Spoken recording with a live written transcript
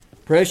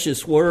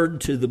precious word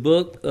to the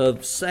book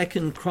of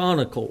 2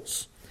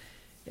 Chronicles.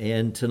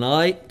 And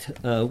tonight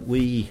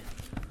we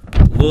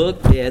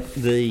look at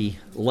the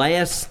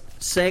last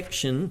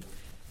section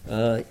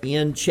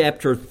in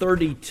chapter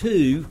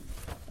 32,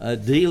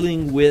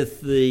 dealing with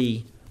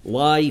the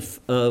life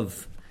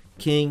of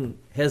King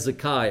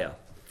Hezekiah.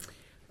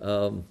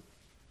 2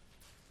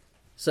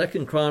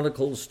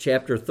 Chronicles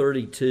chapter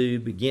 32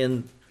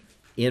 begin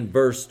in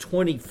verse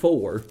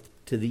 24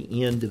 to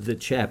the end of the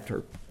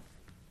chapter.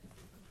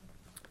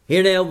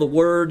 Hear now the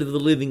word of the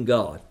living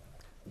God.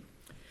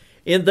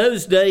 In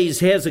those days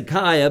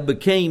Hezekiah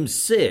became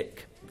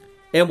sick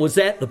and was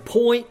at the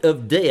point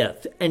of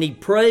death, and he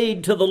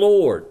prayed to the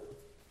Lord.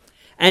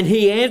 And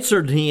he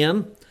answered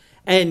him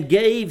and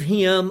gave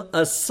him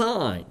a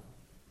sign.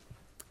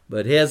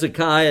 But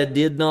Hezekiah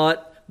did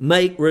not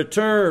make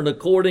return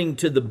according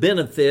to the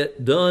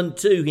benefit done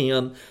to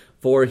him,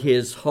 for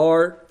his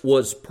heart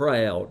was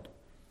proud.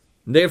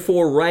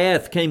 Therefore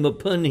wrath came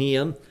upon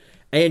him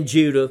and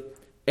Judah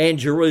and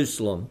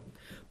Jerusalem.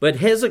 But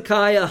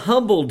Hezekiah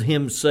humbled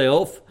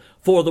himself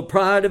for the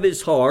pride of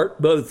his heart,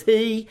 both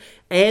he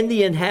and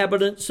the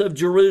inhabitants of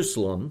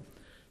Jerusalem,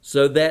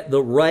 so that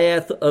the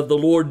wrath of the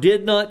Lord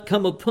did not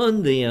come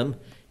upon them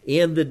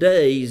in the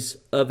days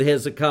of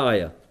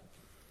Hezekiah.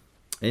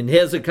 And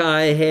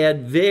Hezekiah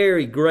had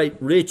very great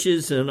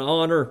riches and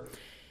honor,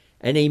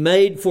 and he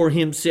made for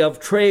himself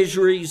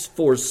treasuries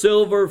for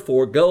silver,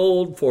 for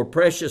gold, for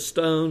precious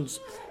stones,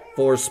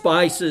 for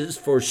spices,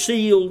 for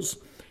shields,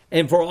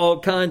 and for all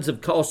kinds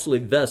of costly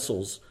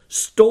vessels,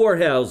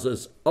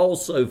 storehouses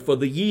also for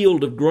the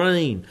yield of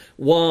grain,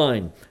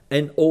 wine,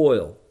 and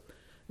oil,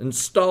 and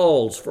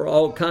stalls for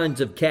all kinds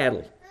of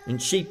cattle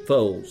and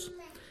sheepfolds.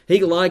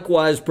 He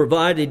likewise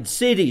provided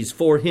cities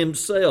for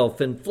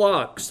himself, and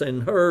flocks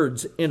and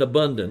herds in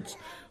abundance,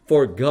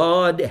 for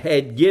God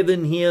had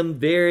given him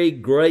very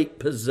great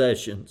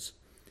possessions.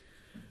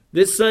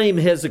 This same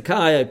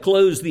Hezekiah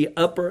closed the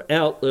upper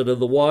outlet of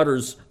the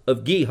waters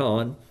of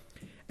Gihon,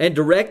 and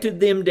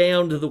directed them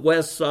down to the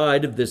west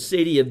side of the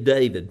city of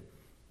David.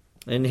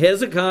 And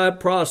Hezekiah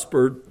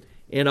prospered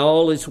in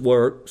all his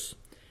works,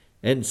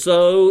 and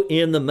so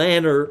in the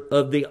manner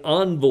of the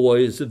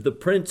envoys of the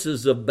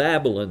princes of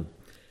Babylon,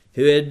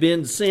 who had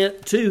been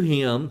sent to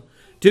him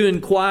to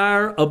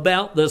inquire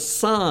about the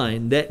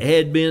sign that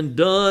had been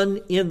done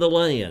in the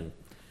land.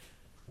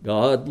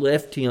 God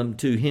left him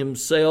to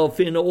himself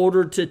in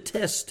order to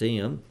test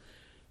him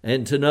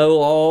and to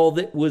know all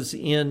that was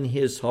in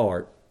his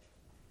heart.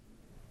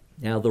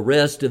 Now the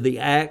rest of the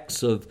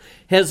acts of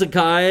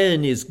Hezekiah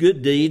and his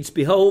good deeds,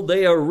 behold,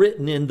 they are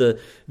written in the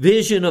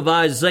vision of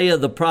Isaiah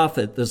the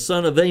prophet, the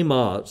son of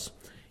Amoz,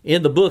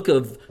 in the book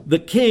of the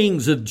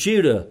kings of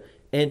Judah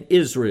and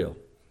Israel.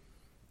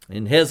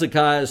 And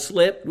Hezekiah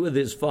slept with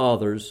his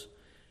fathers,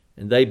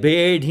 and they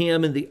buried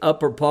him in the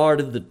upper part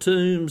of the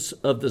tombs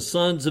of the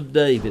sons of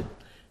David.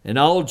 And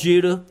all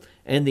Judah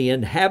and the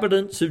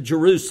inhabitants of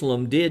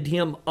Jerusalem did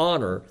him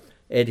honor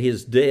at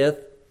his death,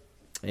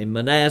 and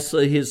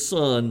Manasseh his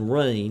son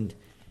reigned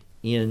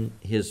in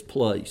his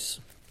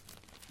place.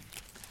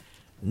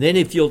 And then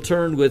if you'll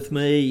turn with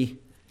me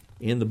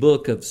in the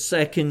book of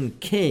 2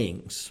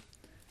 Kings,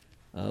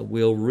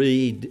 we'll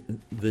read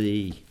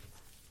the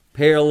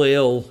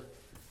parallel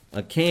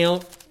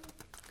account.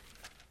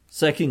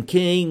 2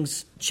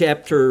 Kings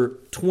chapter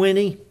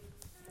 20.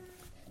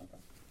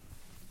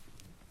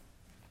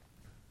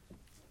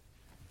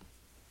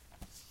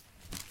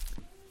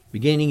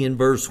 Beginning in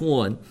verse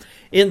 1.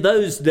 In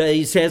those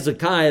days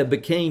Hezekiah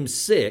became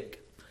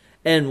sick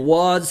and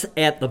was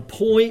at the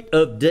point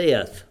of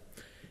death.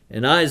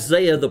 And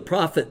Isaiah the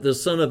prophet, the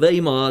son of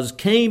Amoz,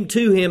 came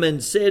to him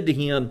and said to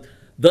him,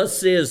 Thus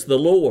says the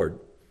Lord,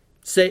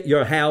 set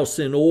your house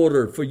in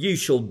order, for you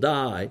shall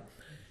die.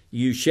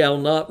 You shall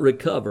not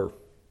recover.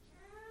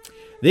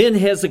 Then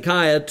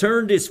Hezekiah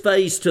turned his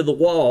face to the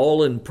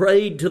wall and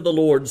prayed to the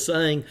Lord,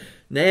 saying,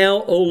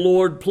 Now, O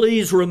Lord,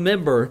 please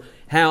remember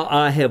how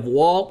I have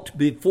walked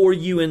before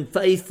you in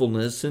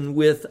faithfulness and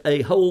with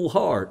a whole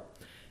heart,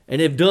 and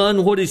have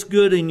done what is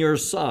good in your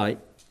sight.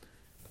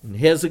 And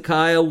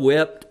Hezekiah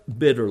wept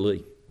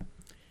bitterly.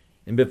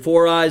 And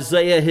before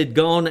Isaiah had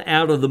gone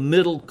out of the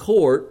middle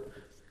court,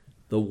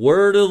 the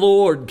word of the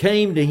Lord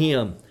came to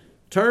him,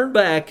 Turn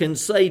back and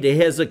say to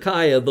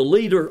Hezekiah, the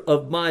leader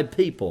of my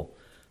people,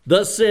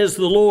 Thus says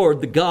the Lord,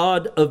 the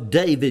God of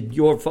David,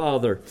 your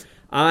father,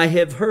 I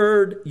have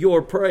heard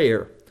your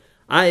prayer.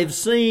 I have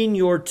seen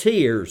your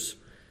tears.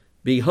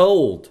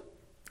 Behold,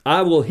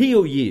 I will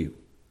heal you.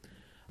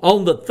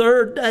 On the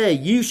third day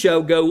you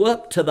shall go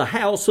up to the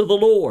house of the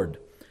Lord,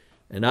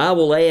 and I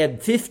will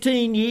add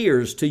 15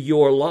 years to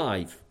your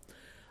life.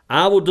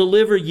 I will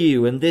deliver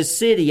you and this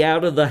city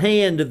out of the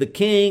hand of the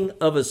king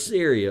of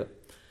Assyria,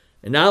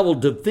 and I will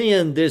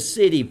defend this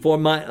city for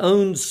my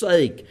own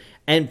sake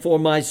and for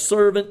my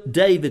servant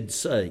David's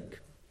sake.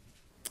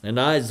 And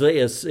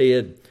Isaiah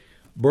said,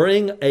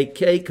 Bring a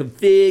cake of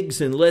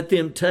figs and let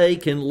them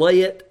take and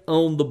lay it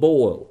on the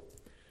boil,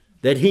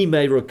 that he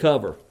may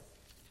recover.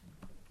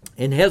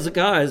 And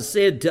Hezekiah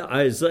said to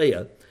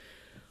Isaiah,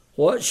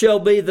 What shall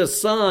be the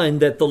sign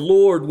that the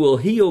Lord will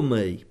heal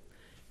me,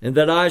 and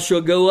that I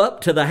shall go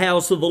up to the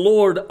house of the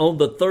Lord on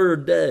the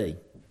third day?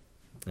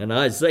 And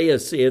Isaiah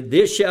said,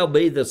 This shall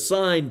be the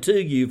sign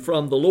to you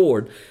from the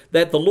Lord,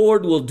 that the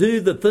Lord will do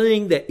the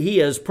thing that he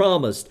has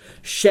promised.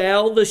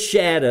 Shall the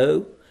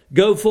shadow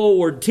go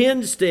forward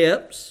 10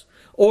 steps,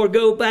 or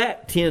go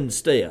back 10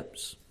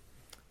 steps?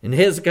 And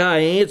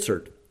Hezekiah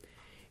answered,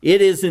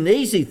 It is an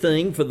easy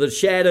thing for the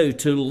shadow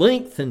to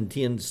lengthen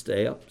 10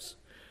 steps.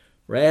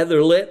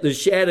 Rather, let the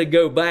shadow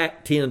go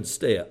back 10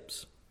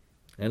 steps.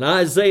 And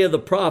Isaiah the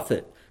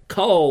prophet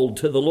called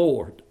to the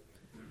Lord,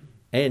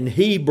 and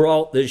he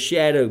brought the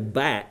shadow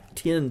back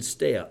 10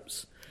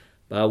 steps,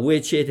 by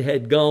which it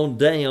had gone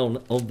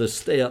down on the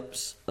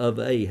steps of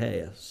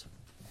Ahaz.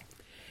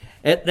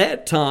 At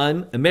that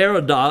time,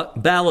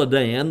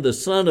 Merodach-Baladan, the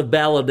son of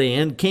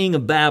Baladan, king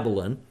of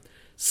Babylon,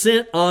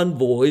 sent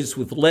envoys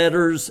with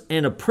letters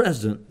and a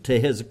present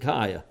to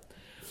Hezekiah,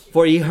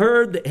 for he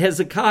heard that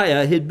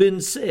Hezekiah had been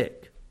sick.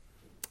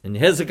 And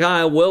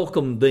Hezekiah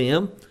welcomed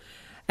them,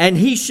 and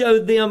he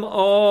showed them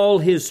all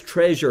his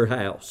treasure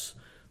house,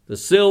 the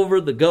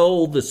silver, the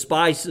gold, the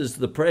spices,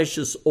 the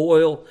precious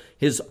oil,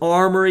 his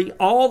armory,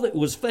 all that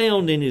was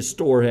found in his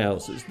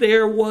storehouses.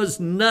 There was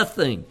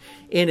nothing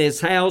in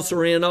his house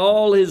or in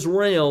all his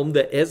realm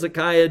that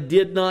Hezekiah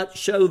did not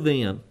show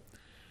them.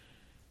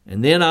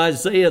 And then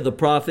Isaiah the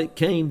prophet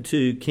came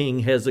to King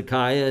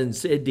Hezekiah and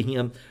said to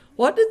him,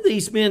 What did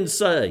these men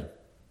say?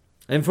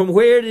 And from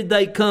where did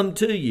they come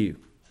to you?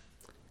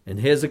 And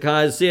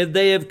Hezekiah said,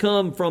 They have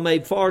come from a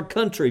far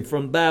country,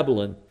 from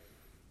Babylon.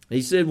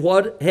 He said,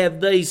 What have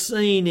they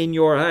seen in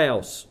your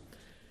house?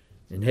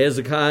 And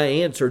Hezekiah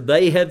answered,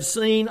 They have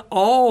seen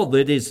all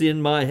that is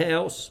in my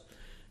house.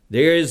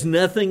 There is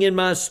nothing in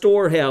my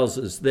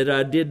storehouses that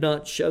I did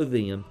not show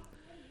them.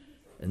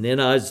 And then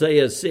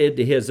Isaiah said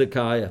to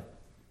Hezekiah,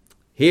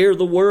 Hear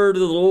the word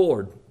of the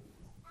Lord.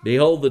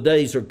 Behold, the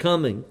days are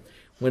coming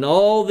when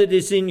all that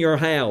is in your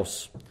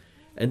house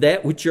and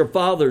that which your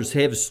fathers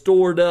have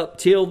stored up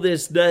till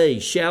this day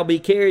shall be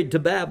carried to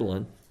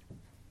Babylon.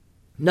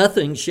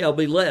 Nothing shall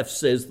be left,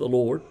 says the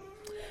Lord.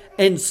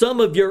 And some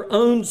of your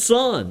own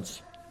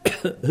sons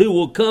who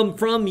will come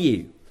from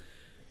you,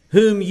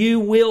 whom you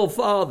will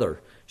father,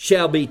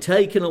 shall be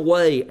taken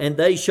away, and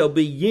they shall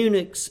be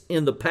eunuchs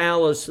in the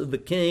palace of the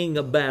king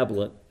of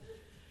Babylon.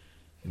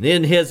 And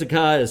then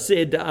Hezekiah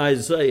said to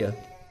Isaiah,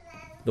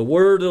 The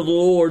word of the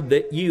Lord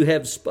that you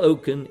have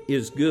spoken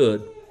is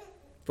good.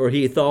 For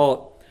he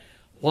thought,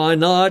 Why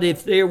not,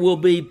 if there will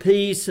be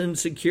peace and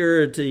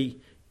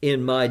security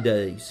in my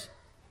days?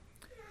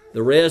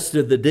 The rest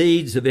of the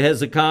deeds of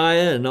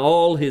Hezekiah and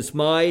all his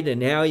might,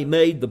 and how he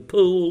made the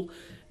pool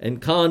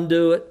and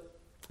conduit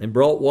and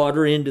brought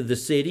water into the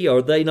city,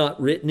 are they not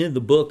written in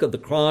the book of the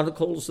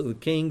Chronicles of the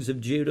kings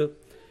of Judah?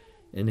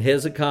 And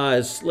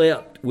Hezekiah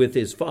slept with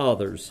his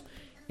fathers,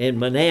 and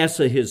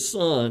Manasseh his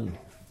son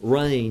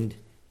reigned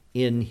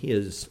in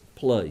his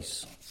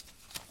place.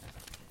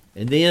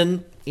 And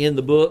then in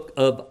the book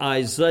of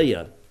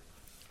Isaiah,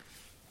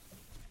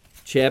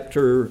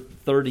 chapter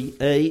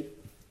 38,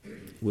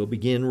 we'll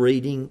begin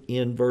reading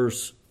in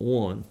verse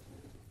 1.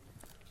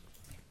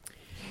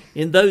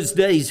 In those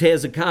days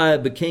Hezekiah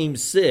became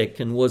sick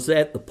and was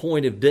at the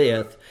point of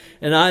death.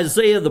 And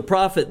Isaiah the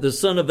prophet, the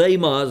son of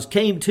Amoz,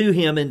 came to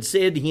him and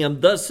said to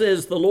him, Thus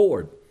says the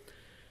Lord,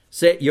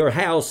 Set your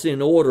house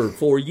in order,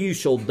 for you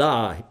shall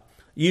die.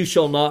 You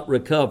shall not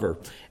recover.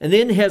 And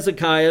then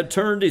Hezekiah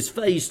turned his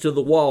face to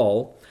the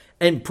wall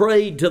and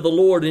prayed to the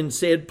Lord and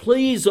said,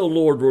 Please, O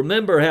Lord,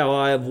 remember how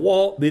I have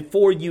walked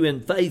before you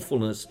in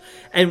faithfulness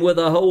and with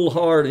a whole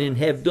heart, and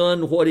have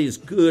done what is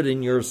good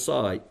in your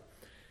sight.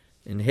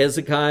 And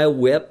Hezekiah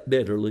wept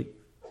bitterly.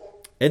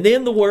 And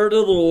then the word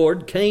of the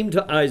Lord came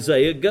to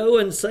Isaiah, Go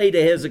and say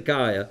to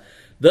Hezekiah,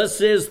 Thus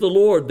says the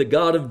Lord, the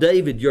God of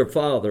David your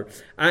father,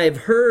 I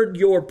have heard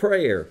your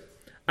prayer.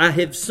 I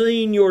have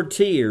seen your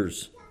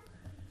tears.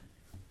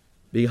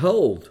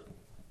 Behold,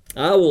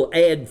 I will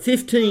add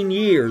 15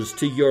 years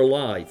to your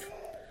life.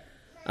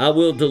 I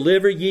will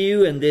deliver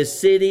you and this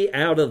city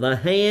out of the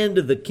hand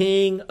of the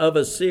king of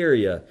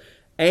Assyria,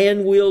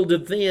 and will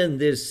defend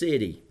this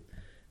city.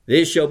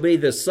 This shall be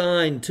the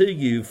sign to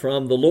you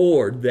from the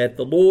Lord, that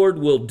the Lord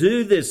will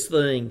do this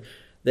thing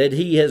that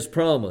he has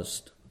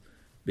promised.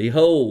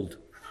 Behold,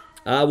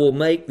 I will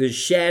make the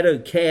shadow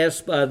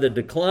cast by the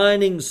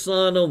declining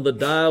sun on the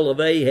dial of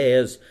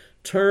Ahaz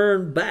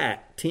turn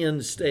back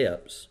 10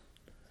 steps.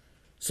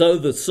 So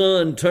the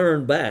sun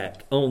turned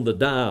back on the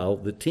dial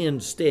the 10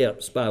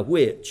 steps by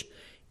which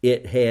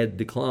it had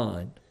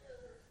declined.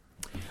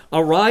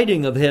 A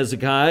writing of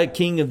Hezekiah,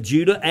 king of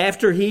Judah,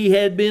 after he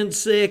had been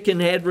sick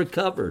and had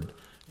recovered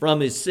from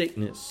his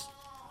sickness.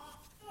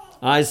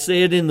 I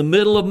said, In the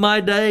middle of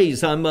my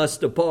days I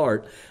must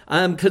depart.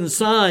 I am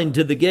consigned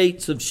to the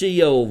gates of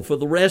Sheol for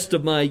the rest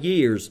of my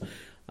years.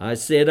 I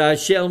said, I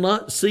shall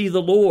not see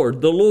the Lord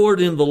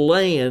in the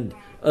land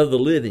of the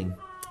living.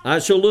 I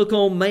shall look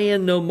on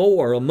man no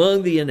more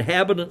among the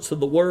inhabitants of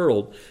the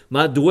world.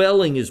 My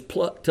dwelling is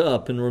plucked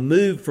up and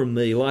removed from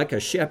me like a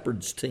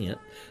shepherd's tent.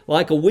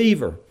 Like a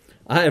weaver,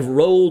 I have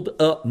rolled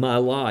up my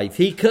life.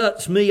 He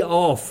cuts me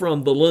off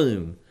from the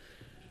loom.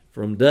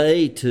 From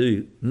day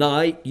to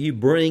night you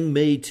bring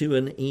me to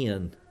an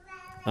end.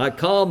 I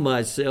calm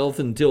myself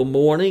until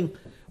morning.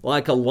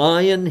 Like a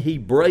lion, he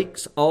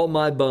breaks all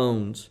my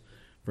bones.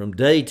 From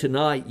day to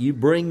night you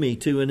bring me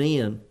to an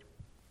end.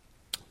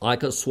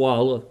 Like a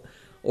swallow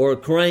or a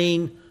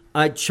crane,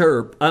 I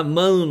chirp. I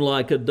moan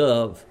like a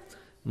dove.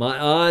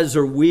 My eyes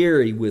are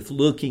weary with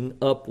looking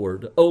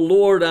upward. O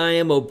Lord, I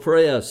am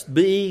oppressed.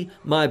 Be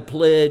my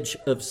pledge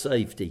of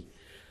safety.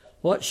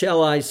 What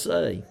shall I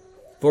say?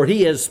 For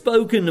he has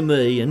spoken to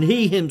me, and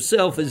he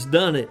himself has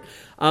done it.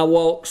 I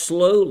walk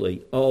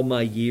slowly all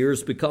my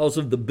years because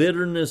of the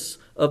bitterness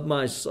of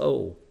my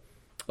soul.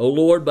 O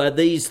Lord, by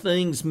these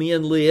things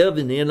men live,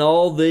 and in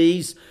all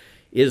these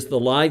is the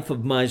life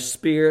of my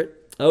spirit.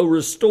 O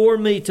restore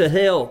me to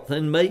health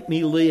and make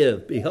me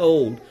live.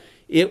 Behold,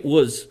 it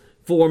was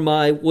for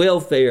my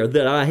welfare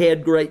that I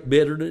had great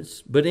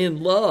bitterness, but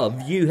in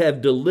love you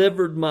have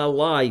delivered my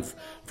life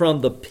from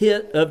the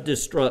pit of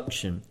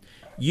destruction.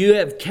 You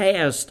have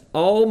cast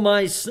all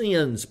my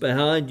sins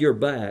behind your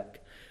back.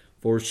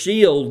 For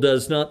Sheol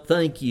does not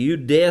thank you,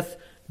 death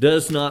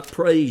does not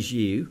praise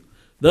you.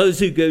 Those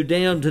who go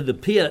down to the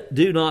pit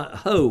do not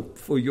hope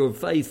for your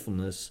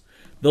faithfulness.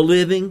 The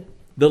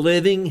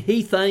living,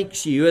 he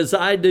thanks you, as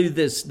I do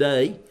this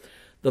day.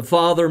 The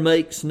Father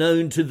makes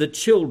known to the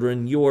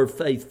children your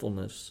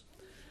faithfulness.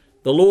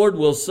 The Lord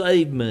will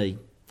save me,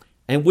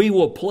 and we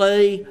will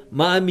play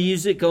my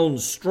music on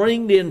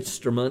stringed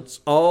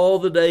instruments all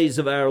the days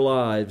of our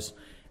lives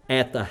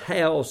at the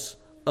house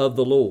of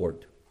the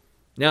Lord.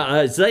 Now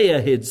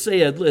Isaiah had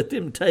said, let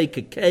them take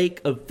a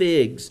cake of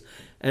figs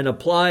and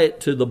apply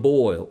it to the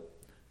boil,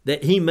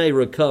 that he may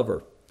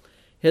recover.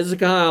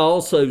 Hezekiah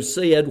also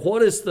said,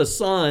 what is the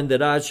sign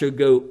that I shall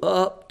go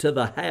up to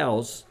the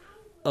house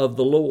of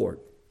the Lord?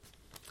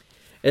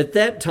 At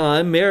that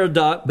time,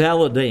 Merodach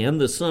Baladan,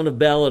 the son of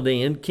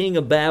Baladan, king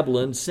of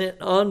Babylon,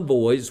 sent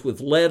envoys with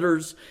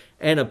letters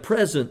and a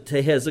present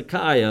to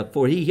Hezekiah,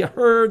 for he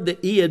heard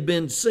that he had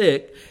been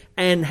sick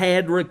and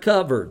had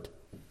recovered.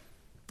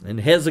 And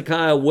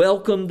Hezekiah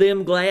welcomed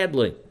them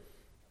gladly,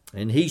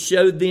 and he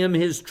showed them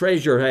his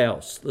treasure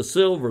house, the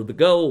silver, the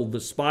gold,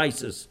 the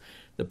spices,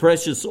 the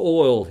precious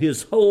oil,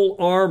 his whole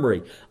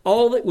armory,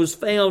 all that was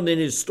found in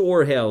his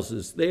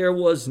storehouses. There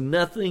was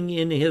nothing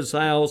in his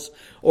house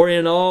or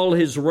in all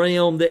his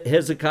realm that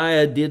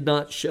Hezekiah did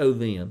not show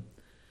them.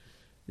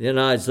 Then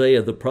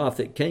Isaiah the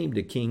prophet came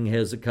to King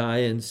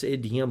Hezekiah and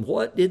said to him,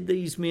 what did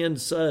these men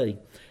say?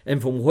 And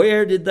from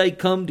where did they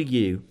come to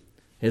you?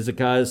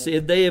 Hezekiah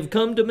said, they have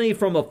come to me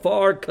from a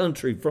far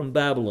country, from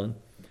Babylon.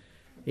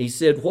 He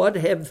said, what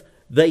have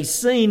they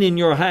seen in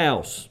your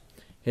house?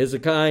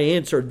 Hezekiah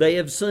answered, they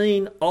have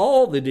seen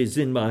all that is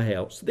in my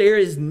house. There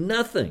is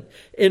nothing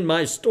in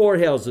my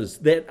storehouses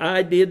that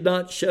I did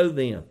not show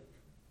them.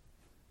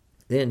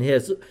 Then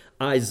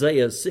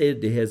Isaiah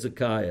said to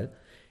Hezekiah,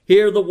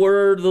 hear the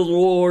word of the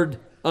Lord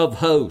of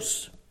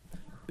hosts.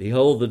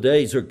 Behold, the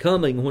days are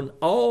coming when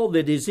all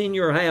that is in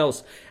your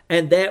house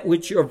and that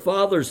which your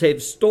fathers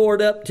have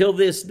stored up till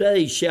this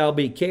day shall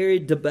be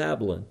carried to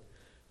Babylon.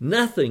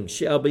 Nothing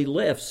shall be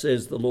left,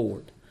 says the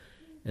Lord.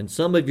 And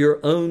some of your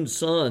own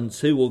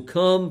sons who will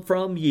come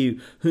from you,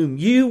 whom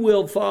you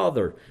will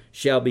father,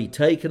 shall be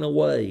taken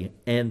away,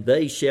 and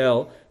they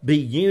shall be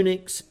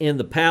eunuchs in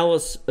the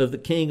palace of the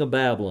king of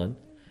Babylon.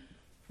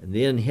 And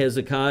then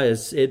Hezekiah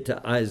said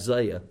to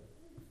Isaiah,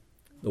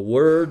 the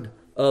word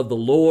of the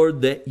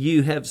Lord that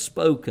you have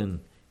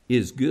spoken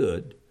is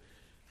good,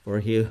 for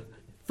he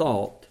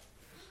thought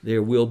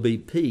there will be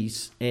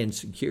peace and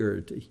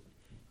security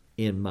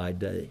in my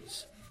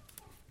days.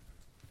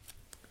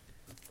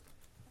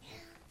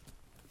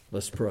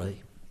 Let's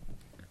pray.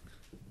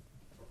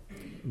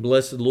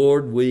 Blessed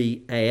Lord,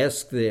 we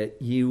ask that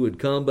you would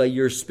come by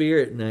your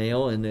Spirit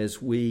now, and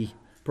as we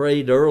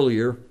prayed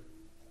earlier,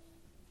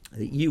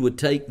 that you would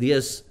take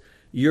this,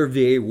 your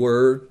very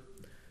word,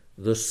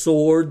 the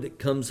sword that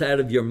comes out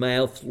of your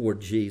mouth,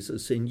 Lord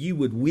Jesus, and you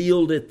would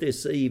wield it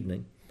this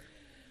evening,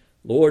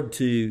 Lord,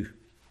 to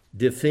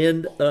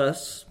defend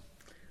us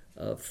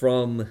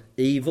from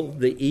evil,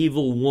 the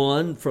evil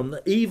one, from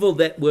the evil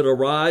that would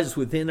arise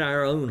within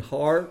our own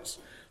hearts,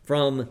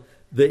 from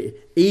the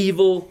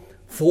evil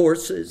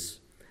forces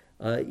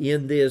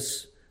in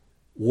this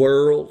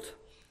world.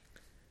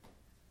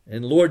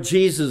 And Lord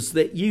Jesus,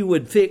 that you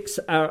would fix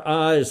our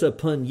eyes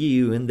upon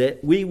you and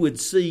that we would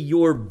see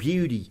your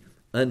beauty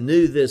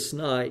anew this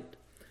night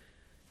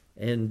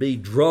and be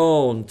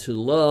drawn to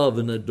love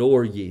and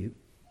adore you.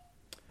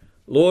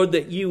 Lord,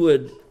 that you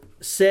would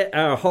set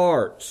our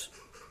hearts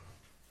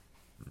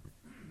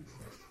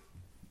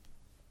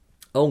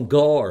on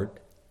guard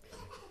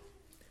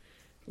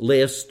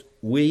lest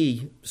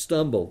we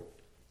stumble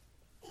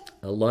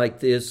like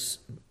this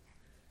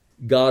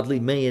godly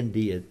man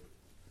did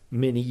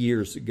many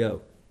years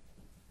ago.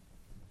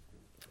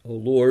 O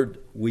Lord,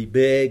 we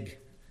beg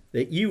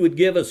that you would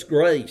give us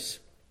grace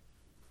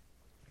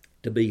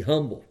to be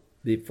humble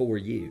before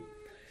you.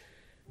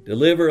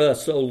 Deliver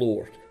us, O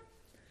Lord,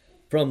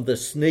 from the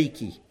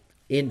sneaky,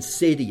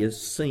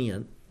 insidious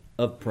sin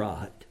of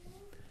pride.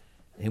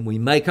 And we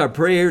make our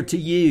prayer to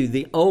you,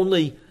 the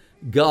only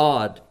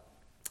God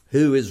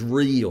who is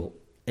real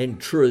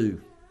and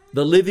true,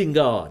 the living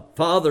God,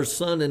 Father,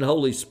 Son, and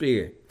Holy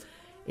Spirit,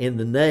 in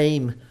the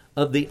name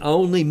of the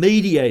only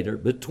mediator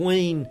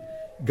between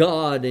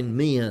God and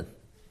men,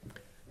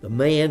 the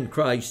man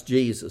Christ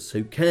Jesus,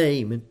 who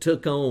came and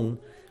took on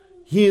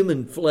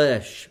human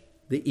flesh,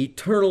 the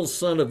eternal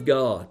Son of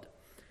God,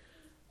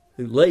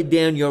 who laid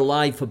down your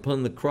life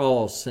upon the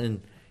cross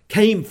and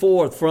came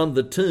forth from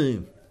the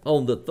tomb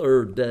on the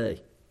third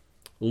day.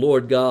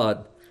 Lord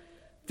God,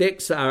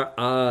 fix our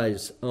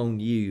eyes on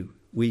you,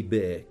 we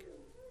beg.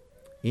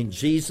 In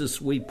Jesus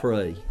we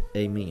pray,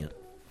 amen.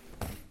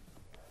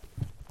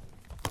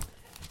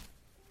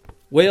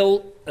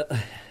 Well,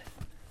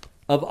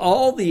 of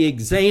all the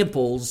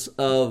examples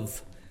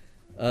of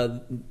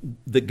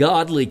the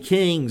godly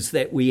kings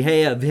that we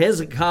have,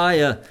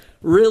 Hezekiah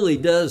really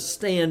does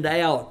stand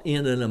out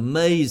in an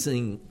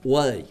amazing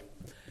way.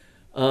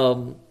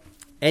 And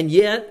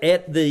yet,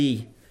 at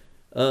the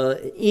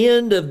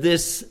end of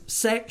this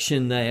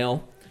section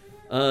now,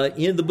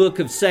 in the book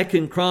of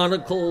 2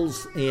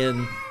 Chronicles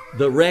and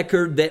the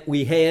record that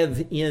we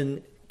have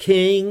in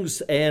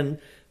Kings and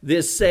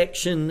this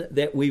section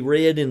that we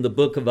read in the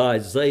book of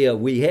Isaiah,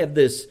 we have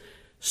this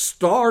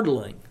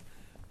startling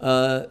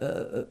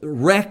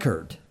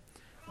record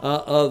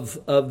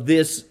of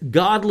this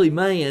godly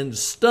man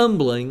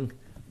stumbling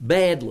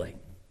badly.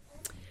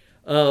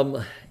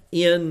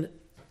 In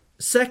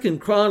 2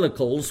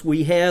 Chronicles,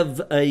 we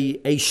have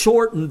a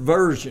shortened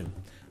version,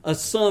 a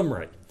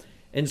summary.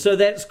 And so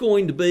that's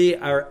going to be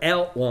our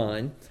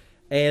outline.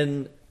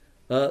 And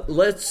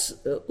let's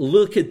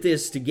look at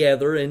this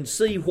together and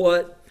see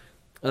what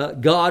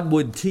God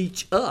would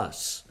teach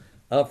us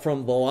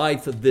from the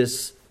life of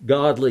this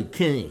godly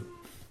king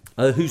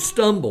who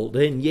stumbled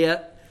and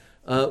yet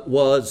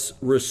was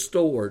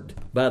restored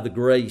by the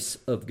grace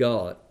of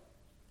God.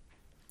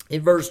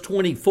 In verse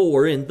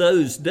 24, in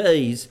those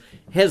days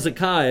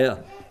Hezekiah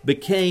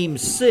became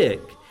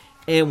sick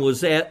and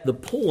was at the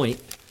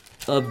point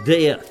of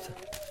death.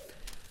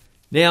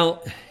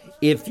 Now,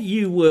 if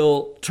you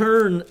will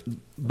turn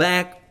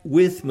back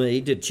with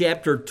me to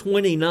chapter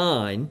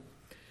 29,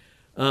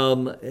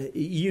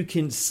 you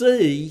can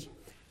see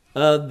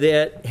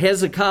that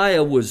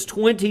Hezekiah was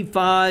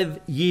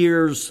 25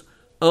 years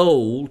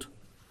old,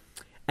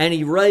 and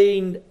he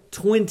reigned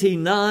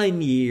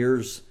 29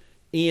 years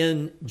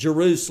in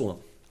Jerusalem.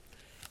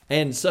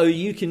 And so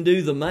you can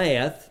do the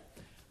math.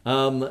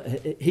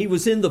 He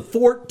was in the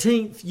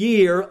 14th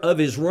year of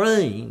his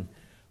reign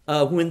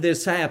when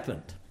this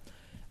happened.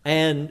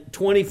 And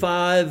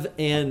 25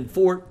 and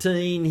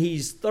 14,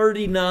 he's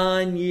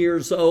 39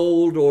 years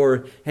old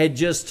or had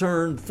just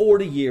turned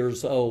 40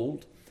 years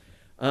old.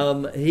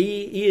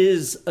 He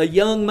is a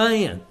young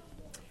man.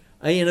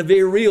 In a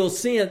very real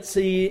sense,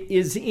 he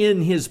is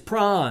in his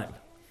prime.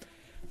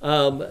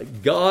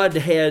 God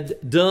had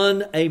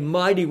done a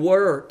mighty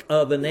work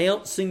of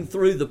announcing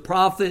through the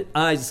prophet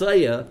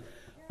Isaiah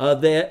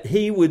that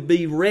he would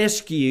be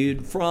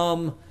rescued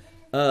from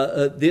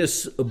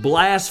this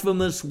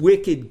blasphemous,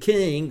 wicked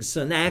king,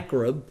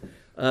 Sennacherib,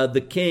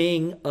 the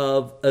king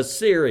of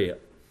Assyria.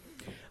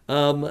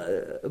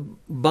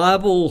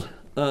 Bible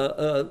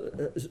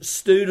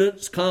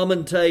students,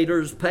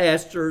 commentators,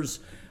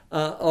 pastors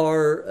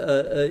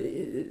are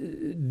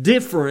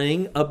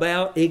differing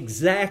about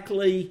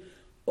exactly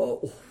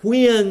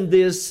when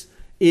this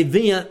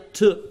event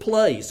took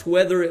place,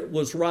 whether it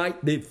was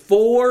right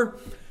before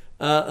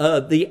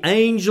the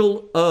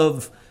angel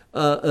of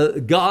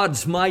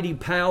God's mighty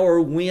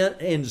power went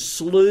and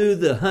slew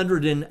the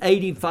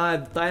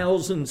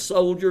 185,000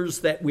 soldiers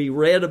that we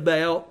read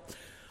about,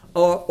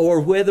 or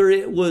whether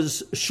it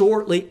was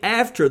shortly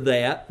after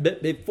that,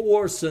 but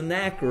before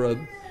Sennacherib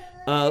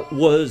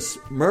was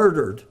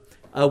murdered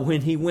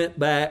when he went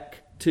back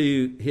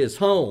to his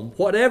home.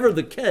 Whatever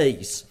the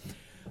case,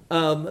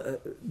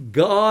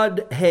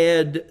 God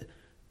had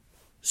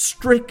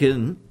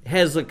stricken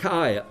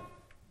Hezekiah.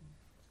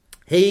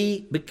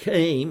 He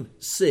became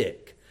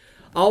sick.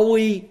 All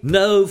we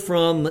know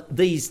from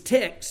these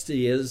texts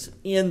is,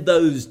 in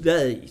those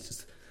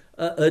days,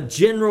 a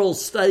general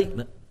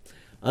statement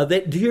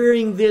that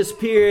during this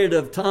period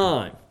of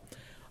time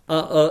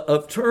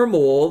of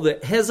turmoil,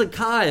 that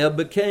Hezekiah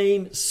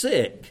became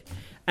sick.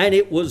 And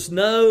it was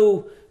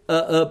no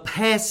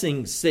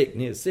passing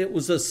sickness. It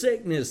was a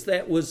sickness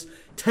that was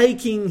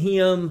taking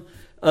him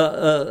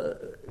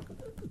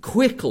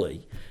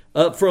quickly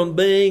from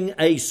being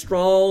a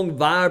strong,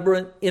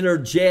 vibrant,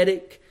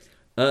 energetic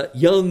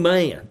young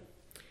man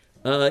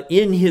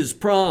in his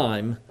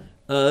prime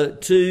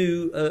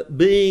to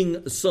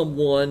being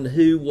someone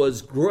who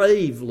was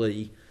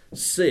gravely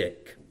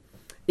sick,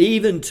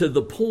 even to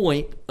the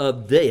point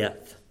of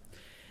death.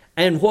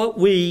 And what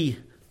we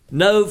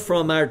know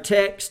from our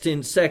text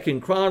in 2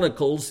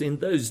 Chronicles, in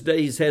those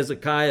days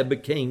Hezekiah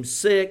became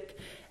sick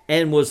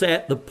and was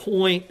at the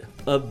point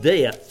of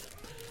death.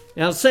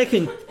 Now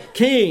 2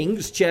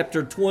 Kings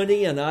chapter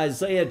 20 and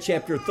Isaiah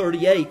chapter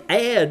 38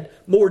 add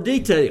more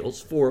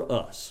details for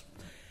us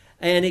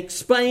and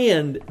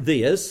expand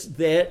this,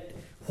 that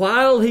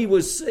while he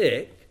was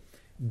sick,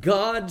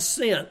 God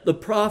sent the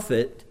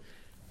prophet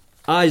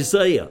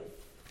Isaiah.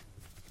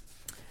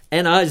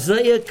 And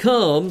Isaiah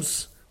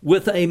comes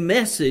with a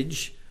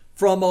message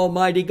from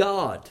Almighty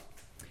God.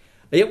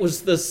 It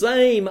was the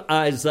same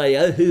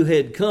Isaiah who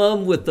had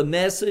come with the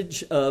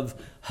message of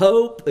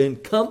hope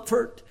and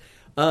comfort,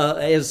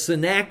 as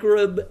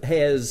Sennacherib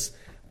has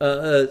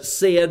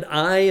said,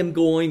 I am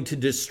going to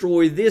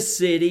destroy this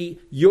city.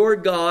 Your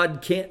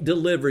God can't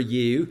deliver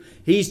you.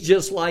 He's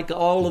just like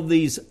all of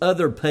these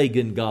other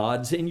pagan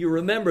gods. And you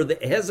remember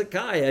that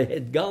Hezekiah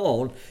had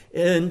gone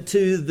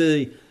into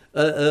the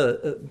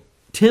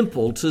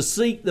temple to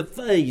seek the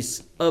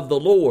face of the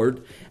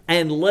Lord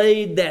and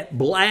laid that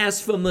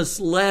blasphemous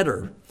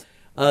letter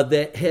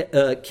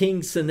that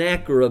King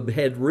Sennacherib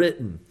had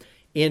written,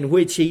 in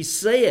which he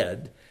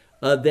said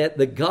that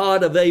the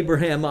God of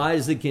Abraham,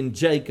 Isaac, and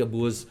Jacob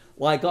was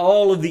like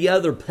all of the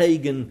other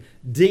pagan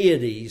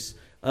deities,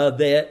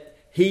 that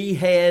he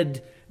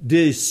had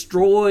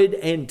destroyed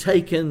and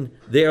taken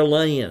their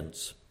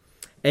lands.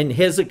 And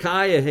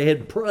Hezekiah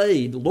had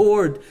prayed,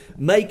 Lord,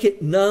 make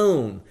it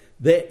known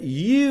that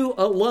you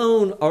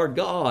alone are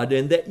God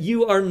and that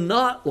you are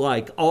not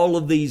like all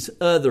of these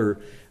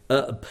other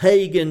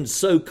pagan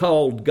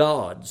so-called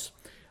gods.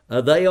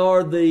 They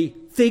are the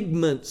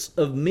figments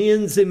of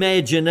men's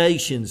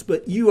imaginations,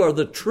 but you are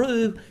the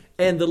true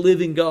and the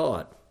living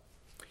God.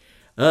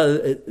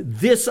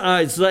 This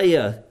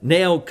Isaiah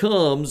now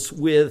comes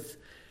with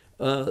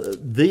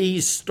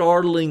these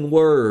startling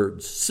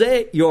words.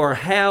 Set your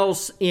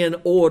house in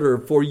order,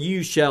 for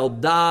you shall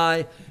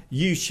die,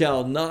 you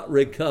shall not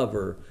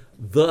recover.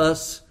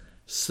 Thus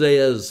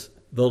says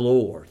the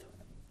Lord.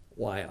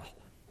 Wow.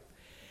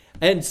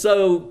 And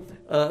so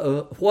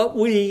what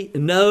we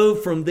know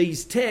from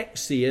these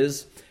texts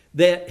is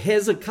that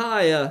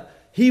Hezekiah,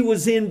 he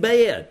was in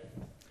bed.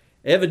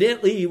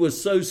 Evidently, he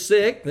was so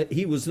sick that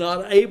he was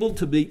not able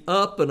to be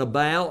up and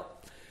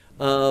about,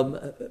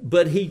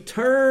 but he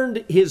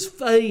turned his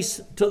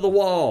face to the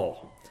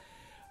wall.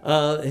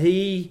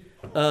 He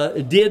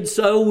did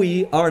so.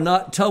 We are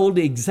not told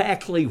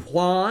exactly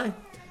why,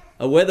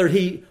 whether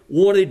he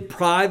wanted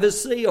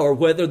privacy or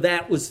whether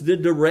that was the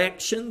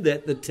direction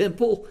that the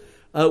temple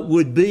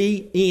would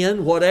be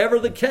in. Whatever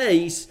the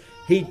case,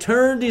 he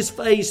turned his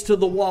face to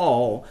the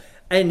wall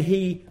and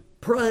he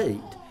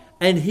prayed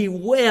and he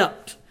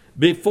wept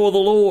before the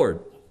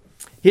Lord.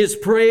 His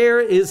prayer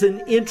is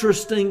an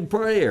interesting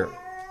prayer.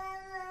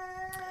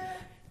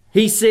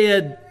 He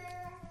said,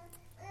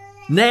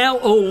 Now,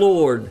 O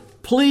Lord,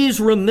 please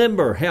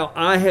remember how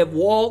I have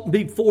walked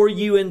before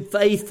you in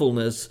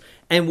faithfulness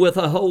and with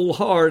a whole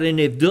heart, and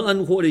have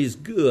done what is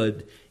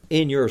good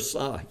in your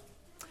sight.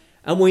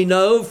 And we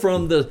know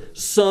from the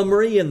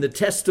summary and the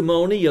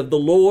testimony of the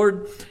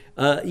Lord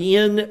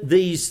in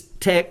these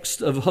texts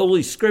of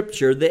Holy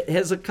Scripture that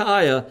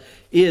Hezekiah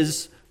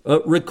is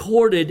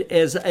recorded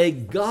as a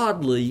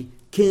godly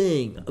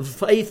king, a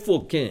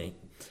faithful king,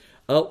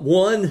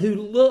 one who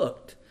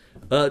looked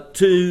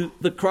to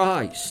the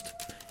Christ.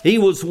 He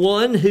was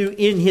one who,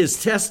 in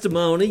his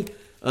testimony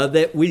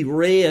that we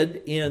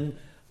read in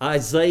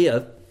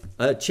Isaiah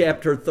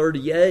chapter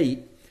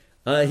 38,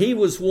 he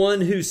was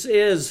one who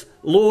says,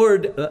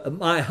 Lord,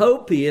 my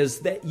hope is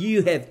that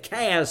you have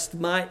cast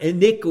my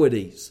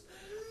iniquities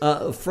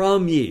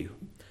from you.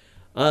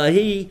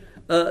 He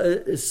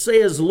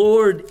says,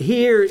 Lord,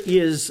 here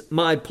is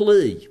my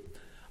plea.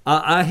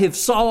 I have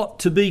sought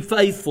to be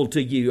faithful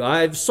to you.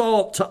 I have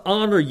sought to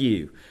honor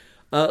you.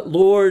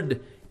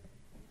 Lord,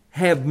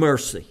 have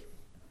mercy.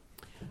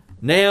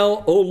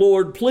 Now, O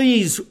Lord,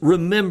 please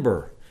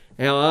remember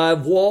how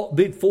I've walked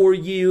before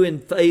you in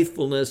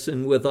faithfulness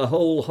and with a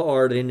whole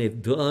heart and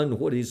have done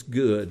what is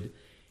good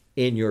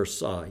in your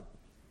sight.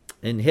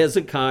 And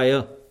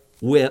Hezekiah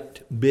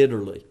wept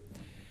bitterly.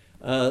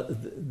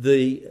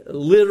 The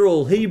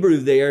literal Hebrew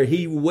there,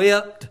 he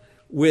wept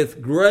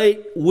with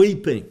great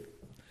weeping.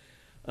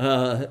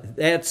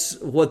 That's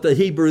what the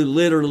Hebrew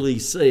literally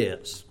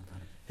says.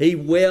 He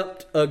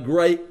wept a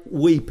great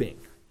weeping.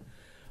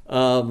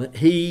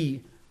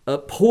 He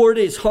poured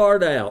his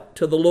heart out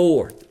to the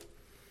Lord.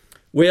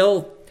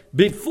 Well,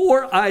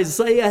 before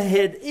Isaiah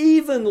had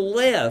even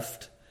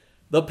left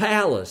the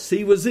palace,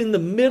 he was in the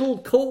middle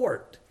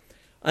court.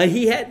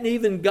 He hadn't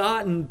even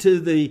gotten to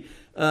the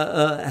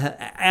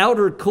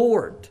outer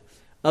court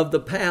of the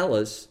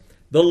palace.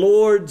 The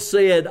Lord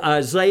said,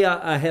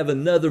 Isaiah, I have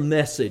another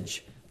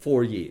message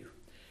for you.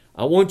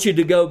 I want you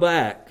to go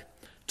back.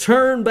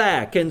 Turn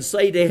back and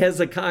say to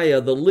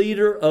Hezekiah, the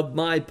leader of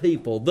my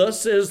people,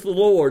 thus says the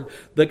Lord,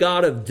 the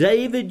God of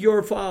David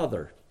your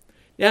father.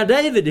 Now,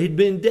 David had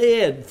been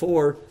dead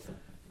for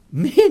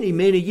many,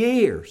 many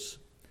years.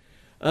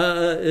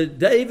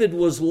 David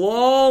was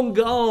long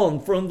gone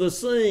from the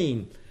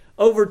scene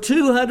Over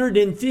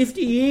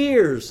 250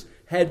 years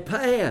had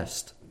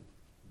passed.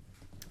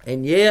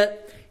 And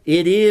yet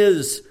it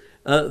is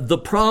the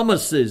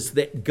promises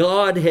that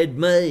God had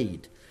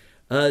made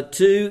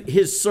to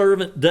his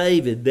servant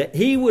David, that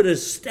he would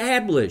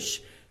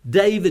establish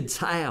David's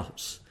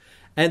house,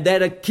 and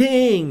that a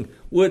king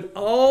would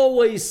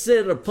always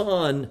sit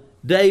upon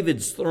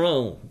David's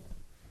throne.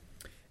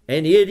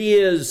 And it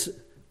is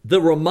the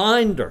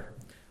reminder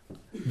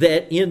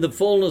that in the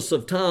fullness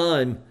of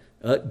time,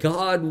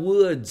 God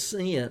would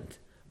send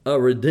a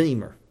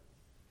Redeemer.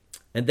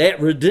 And that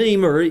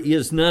Redeemer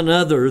is none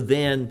other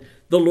than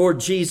the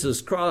Lord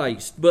Jesus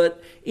Christ. But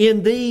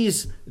in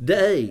these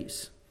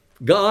days,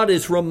 God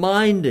is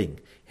reminding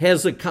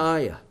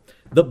Hezekiah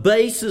the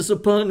basis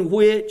upon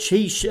which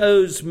he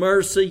shows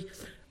mercy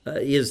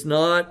is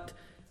not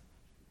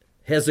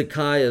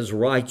Hezekiah's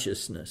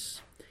righteousness.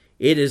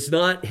 It is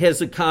not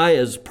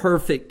Hezekiah's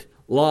perfect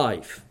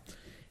life.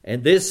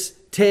 And this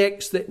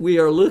text that we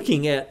are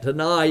looking at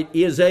tonight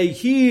is a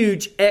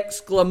huge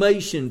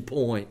exclamation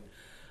point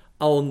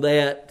on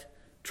that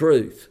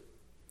truth,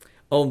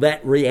 on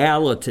that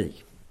reality,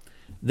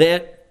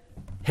 that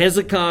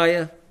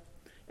Hezekiah,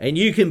 and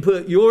you can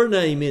put your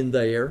name in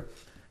there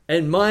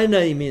and my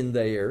name in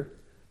there,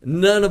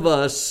 none of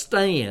us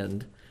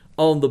stand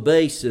on the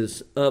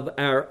basis of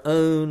our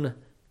own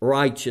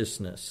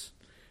righteousness,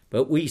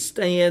 but we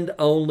stand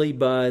only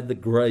by the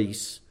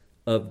grace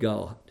of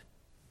God.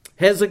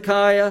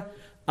 Hezekiah,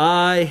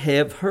 I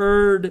have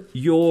heard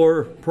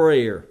your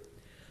prayer.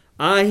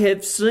 I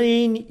have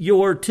seen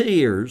your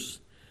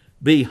tears.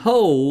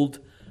 Behold,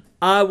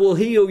 I will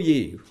heal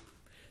you.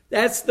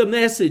 That's the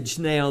message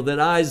now that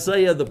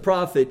Isaiah the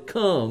prophet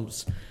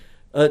comes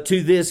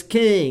to this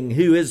king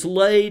who is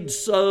laid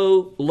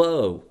so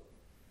low.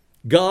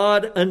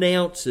 God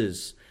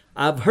announces,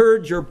 I've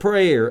heard your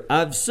prayer.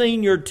 I've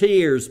seen your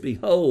tears.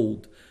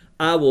 Behold,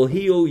 I will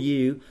heal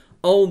you.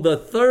 On the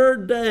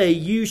third day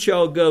you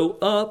shall go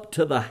up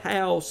to the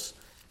house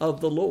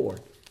of the Lord.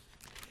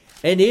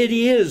 And it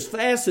is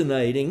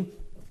fascinating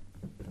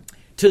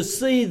to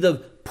see the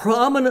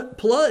prominent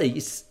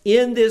place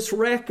in this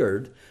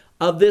record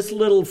of this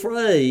little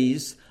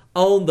phrase,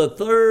 on the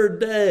third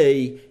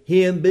day,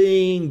 him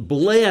being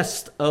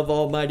blessed of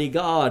Almighty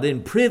God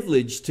and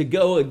privileged to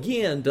go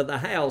again to the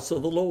house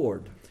of the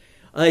Lord.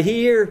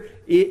 Here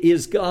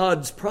is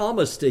God's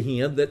promise to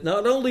him that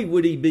not only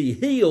would he be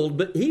healed,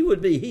 but he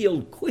would be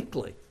healed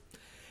quickly.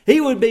 He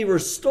would be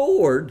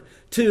restored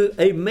to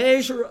a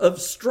measure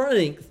of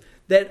strength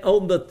that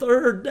on the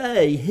third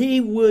day he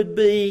would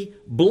be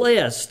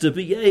blessed to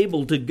be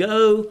able to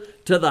go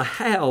to the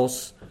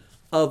house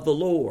of the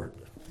Lord.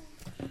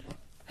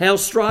 How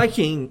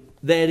striking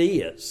that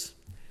is,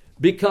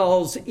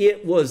 because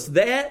it was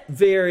that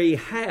very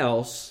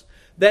house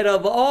that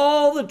of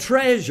all the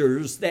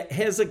treasures that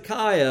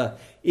Hezekiah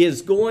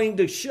is going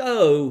to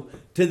show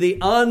to the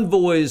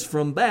envoys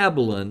from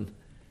Babylon,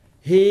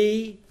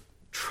 he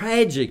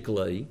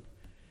tragically,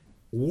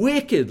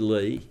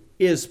 wickedly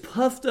is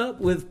puffed up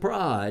with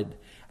pride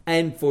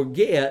and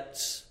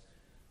forgets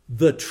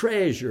the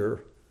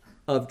treasure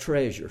of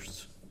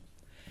treasures,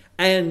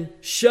 and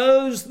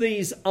shows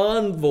these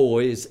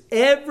envoys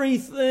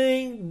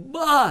everything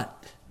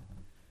but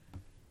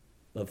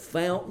the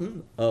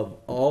fountain of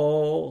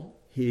all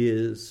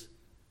his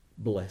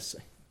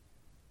blessing,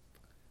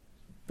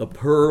 the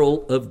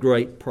pearl of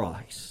great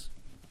price.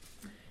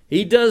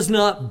 He does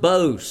not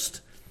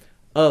boast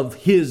of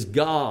his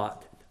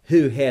God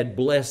who had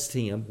blessed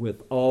him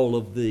with all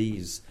of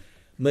these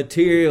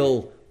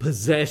material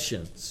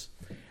possessions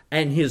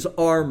and his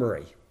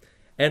armory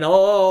and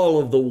all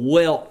of the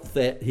wealth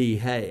that he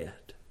had.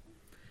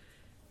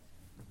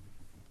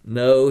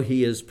 No,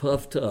 he is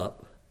puffed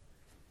up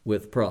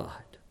with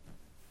pride.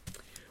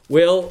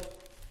 Well,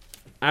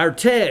 our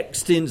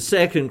text in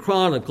 2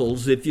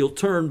 Chronicles, if you'll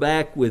turn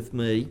back with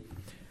me,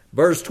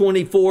 verse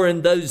 24,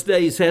 in those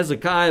days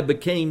Hezekiah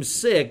became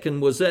sick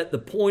and was at the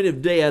point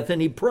of death,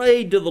 and he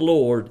prayed to the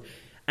Lord,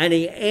 and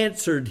he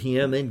answered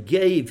him and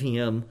gave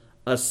him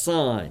a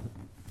sign.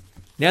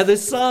 Now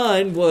this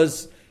sign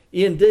was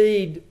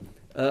indeed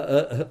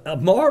a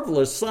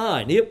marvelous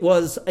sign. It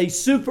was a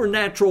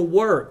supernatural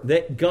work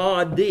that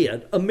God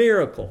did, a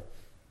miracle.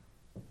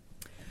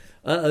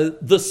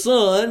 The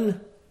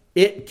sun,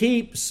 it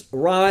keeps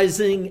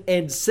rising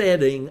and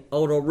setting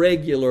on a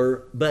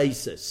regular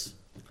basis.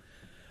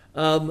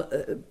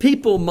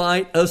 People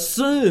might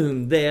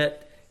assume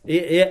that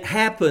it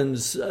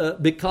happens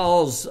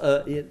because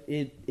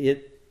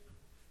it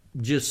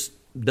just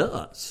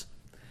does.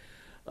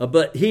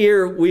 But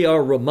here we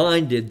are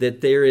reminded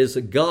that there is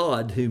a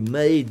God who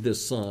made the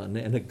sun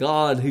and a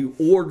God who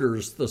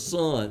orders the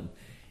sun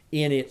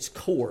in its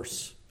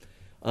course,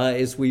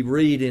 as we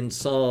read in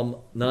Psalm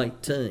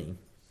 19.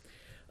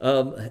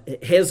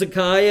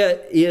 Hezekiah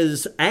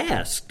is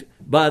asked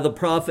by the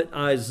prophet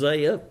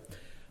Isaiah,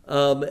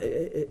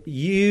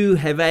 you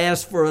have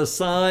asked for a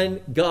sign,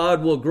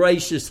 God will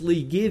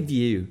graciously give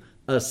you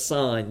a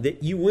sign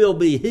that you will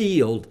be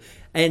healed,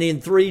 and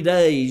in 3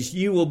 days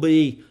you will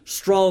be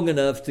strong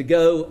enough to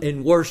go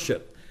and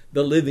worship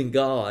the living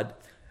God,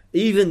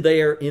 even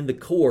there in the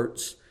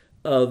courts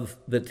of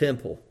the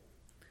temple.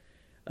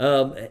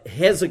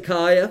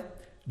 Hezekiah,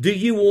 do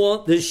you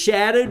want the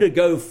shadow to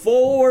go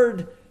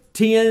forward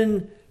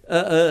 10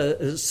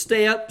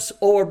 steps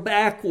or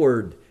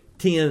backward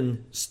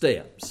 10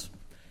 steps?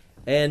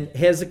 And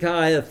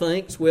Hezekiah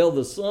thinks, well,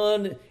 the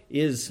sun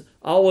is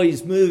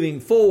always moving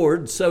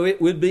forward, so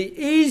it would be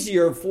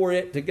easier for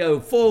it to go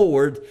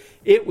forward.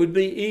 It would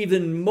be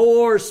even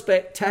more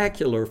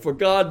spectacular for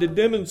God to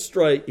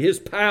demonstrate His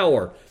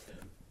power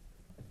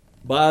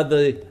by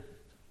the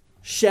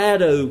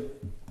shadow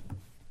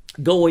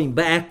going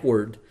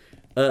backward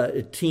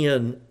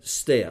 10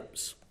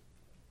 steps.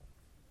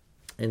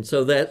 And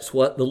so that's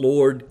what the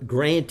Lord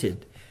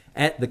granted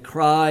at the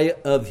cry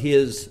of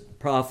His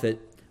prophet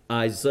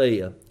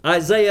Isaiah.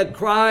 Isaiah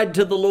cried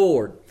to the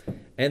Lord,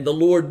 and the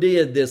Lord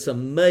did this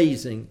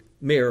amazing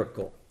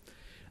miracle.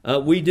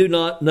 We do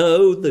not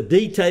know the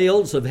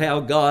details of how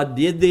God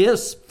did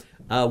this,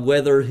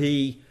 whether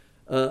He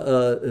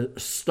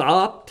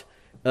stopped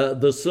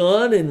the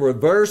sun and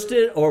reversed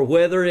it, or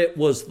whether it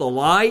was the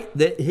light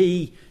that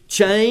He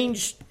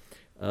changed.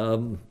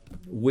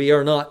 We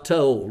are not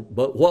told.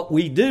 But what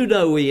we do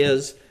know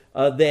is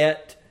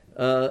that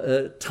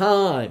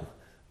time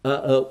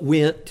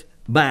went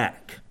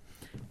back.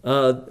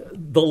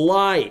 The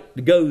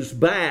light goes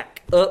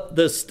back up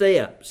the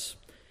steps.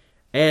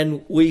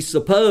 And we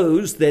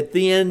suppose that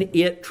then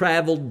it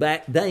traveled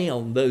back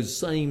down those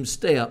same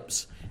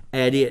steps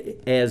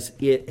as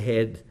it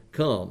had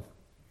come.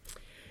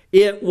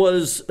 It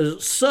was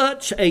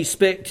such a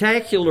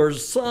spectacular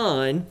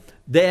sign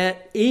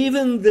that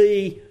even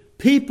the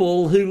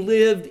people who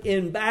lived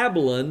in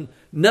Babylon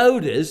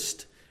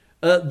noticed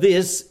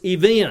this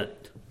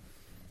event.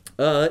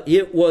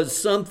 It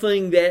was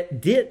something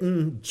that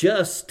didn't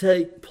just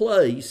take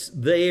place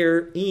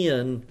there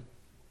in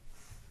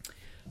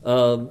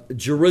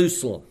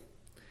Jerusalem.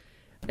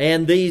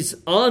 And these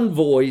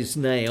envoys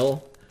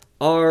now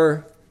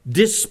are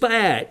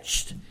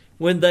dispatched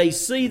when they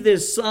see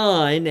this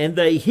sign and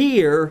they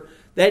hear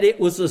that it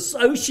was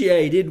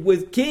associated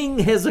with King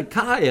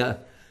Hezekiah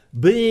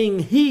being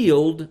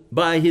healed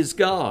by his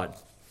God.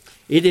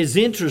 It is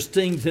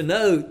interesting to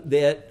note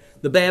that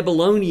the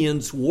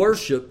Babylonians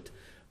worshipped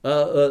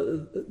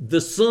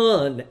the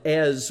sun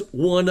as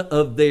one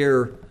of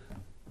their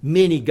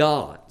many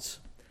gods.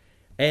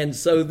 And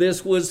so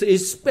this was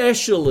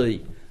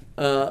especially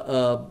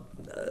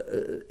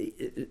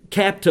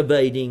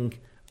captivating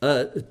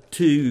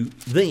to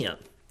them.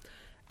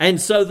 And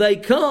so they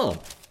come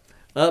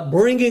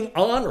bringing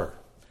honor,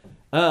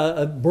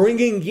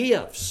 bringing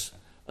gifts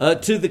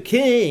to the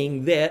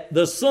king that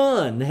the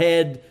sun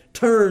had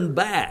turned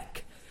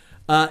back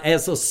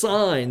as a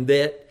sign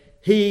that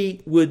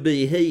he would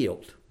be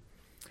healed.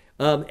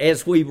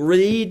 As we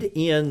read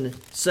in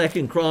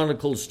 2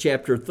 Chronicles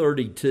chapter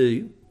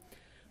 32,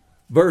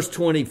 verse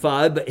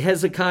 25, but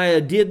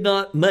Hezekiah did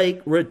not make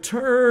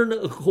return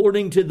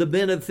according to the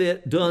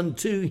benefit done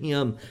to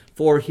him,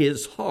 for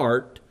his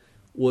heart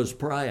was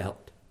proud.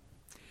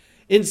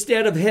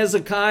 Instead of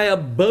Hezekiah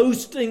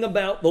boasting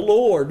about the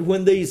Lord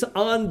when these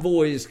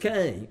envoys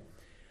came,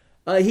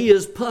 he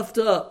is puffed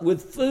up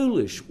with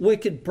foolish,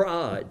 wicked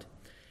pride.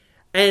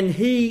 And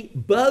he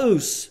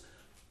boasts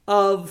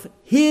of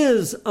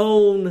his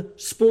own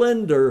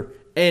splendor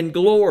and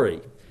glory,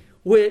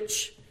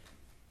 which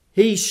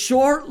he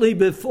shortly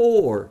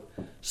before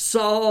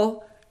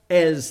saw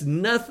as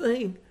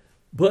nothing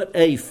but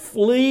a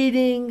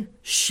fleeting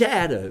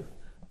shadow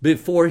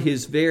before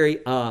his very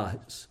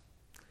eyes.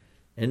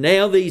 And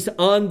now these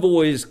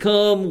envoys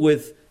come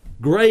with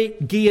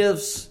great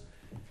gifts,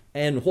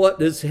 and what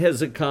does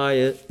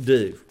Hezekiah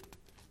do?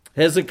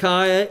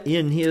 Hezekiah,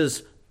 in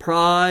his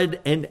pride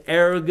and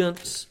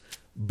arrogance,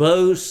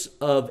 boasts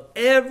of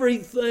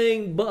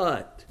everything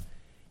but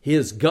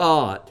his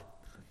God,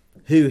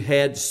 who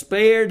had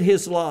spared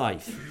his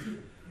life,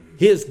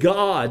 his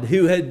God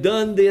who had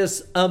done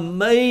this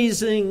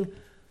amazing,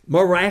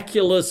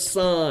 miraculous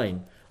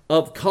sign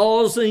of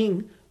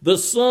causing the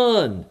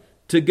sun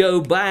to go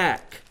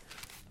back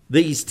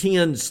these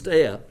 10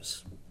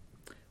 steps.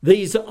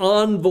 These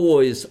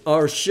envoys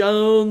are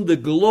shown the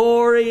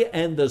glory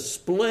and the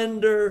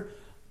splendor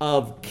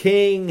of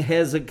King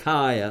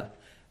Hezekiah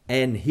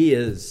and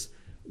his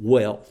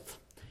wealth,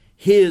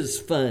 his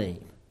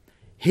fame,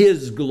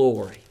 his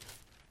glory.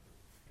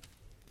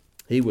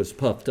 He was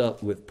puffed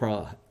up with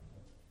pride.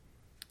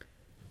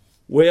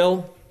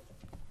 Well,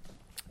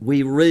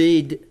 we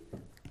read,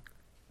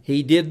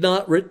 he did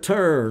not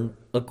return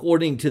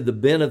according to the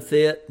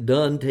benefit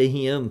done to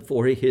him,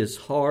 for his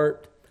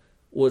heart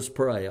was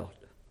proud.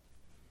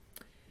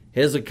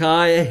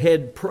 Hezekiah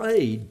had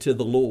prayed to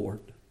the Lord.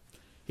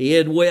 He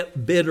had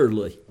wept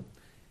bitterly.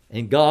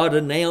 And God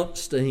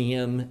announced to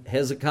him,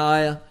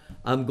 Hezekiah,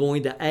 I'm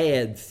going to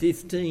add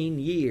 15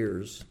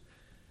 years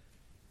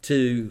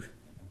to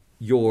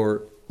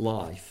your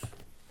life.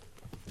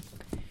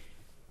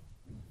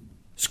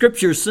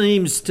 Scripture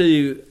seems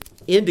to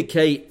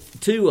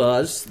indicate to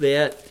us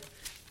that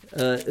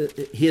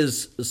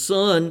his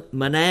son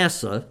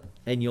Manasseh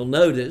And you'll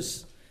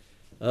notice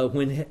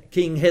when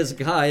King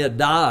Hezekiah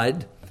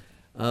died,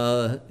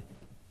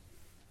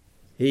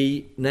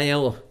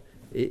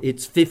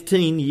 it's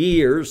 15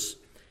 years,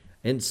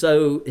 and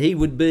so he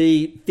would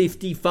be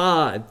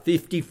 55,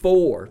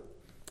 54.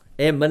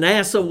 And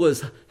Manasseh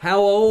was how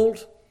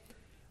old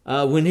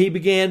when he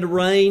began to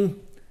reign?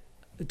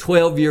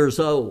 12 years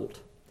old.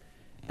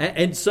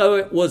 And so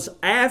it was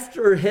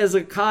after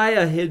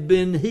Hezekiah had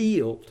been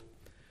healed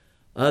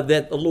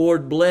that the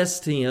Lord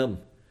blessed him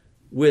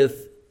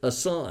with a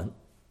son.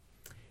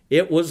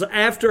 It was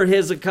after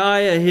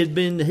Hezekiah had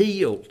been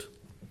healed.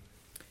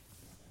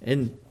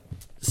 And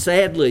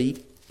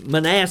sadly,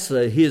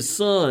 Manasseh, his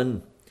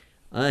son,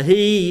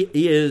 he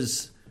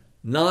is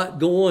not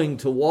going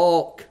to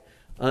walk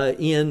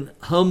in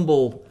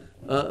humble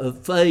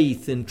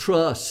faith and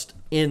trust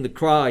in the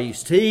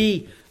Christ.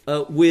 He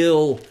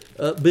will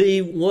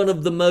be one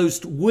of the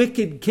most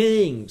wicked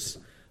kings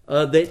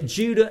that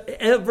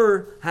Judah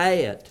ever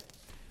had.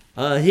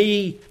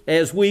 He,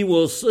 as we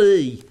will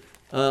see,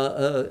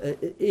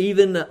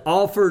 even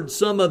offered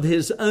some of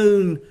his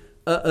own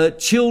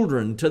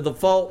children to the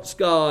false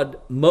god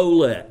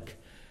Molech,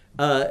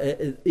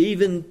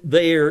 even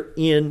there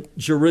in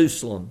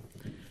Jerusalem.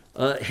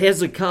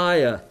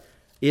 Hezekiah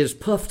is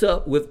puffed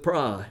up with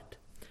pride.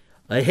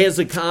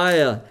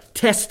 Hezekiah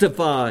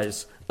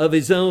testifies of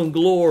his own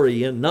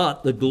glory and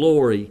not the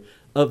glory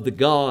of the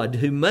God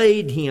who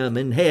made him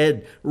and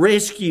had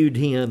rescued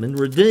him and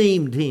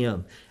redeemed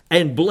him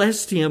and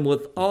blessed him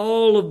with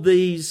all of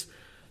these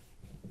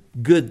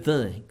good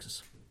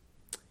things.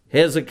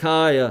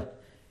 Hezekiah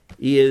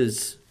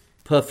is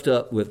puffed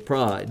up with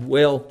pride.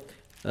 Well,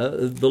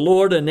 the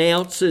Lord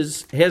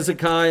announces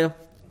Hezekiah.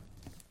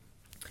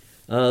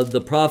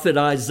 The prophet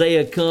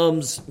Isaiah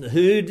comes.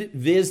 Who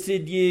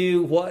visited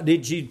you? What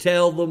did you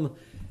tell them?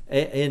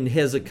 And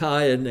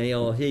Hezekiah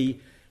now, he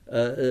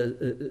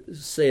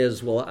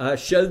says, well, I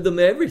showed them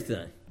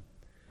everything.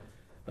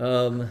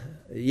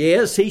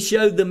 Yes, he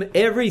showed them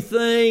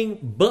everything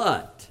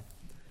but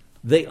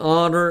the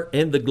honor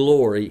and the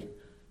glory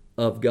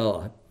of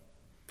God.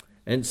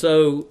 And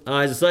so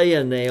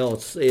Isaiah now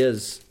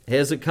says,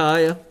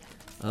 Hezekiah,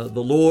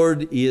 the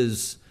Lord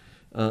is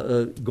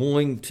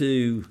going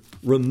to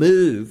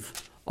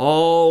remove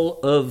all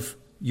of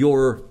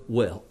your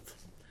wealth.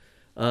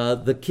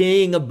 The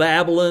king of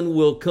Babylon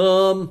will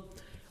come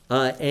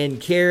and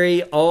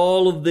carry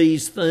all of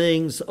these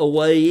things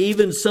away.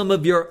 Even some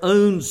of your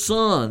own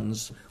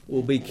sons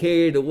will be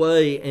carried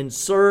away and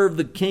serve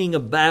the king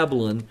of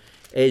Babylon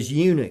as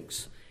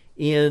eunuchs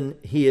in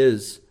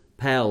his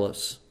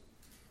palace.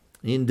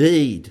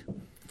 Indeed,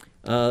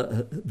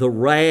 the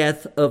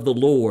wrath of the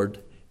Lord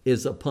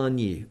is upon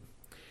you.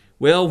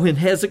 Well, when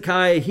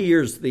Hezekiah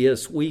hears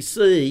this, we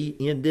see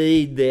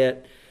indeed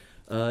that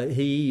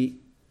he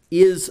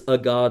is a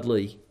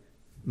godly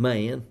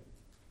man.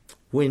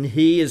 When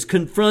he is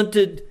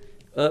confronted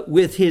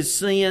with his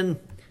sin,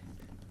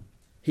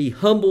 he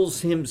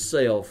humbles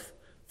himself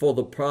for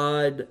the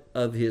pride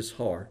of his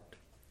heart.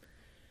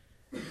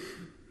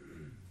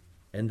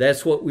 And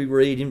that's what we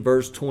read in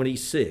verse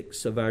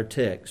 26 of our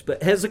text.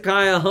 But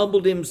Hezekiah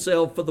humbled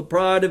himself for the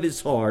pride of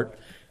his heart,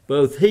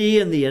 both he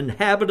and the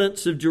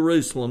inhabitants of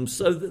Jerusalem,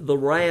 so that the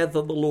wrath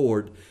of the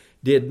Lord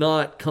did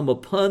not come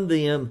upon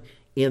them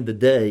in the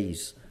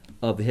days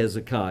of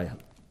Hezekiah.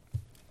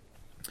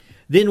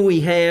 Then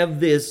we have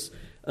this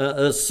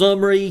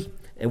summary,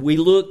 and we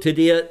looked at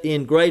it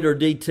in greater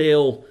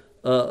detail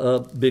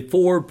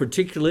before,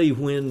 particularly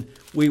when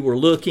we were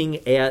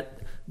looking at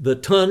the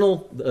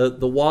tunnel,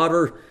 the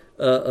water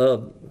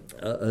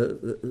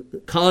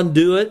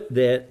conduit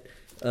that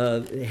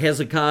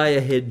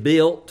Hezekiah had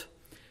built.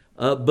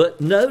 But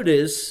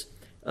notice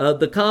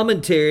the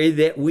commentary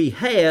that we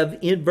have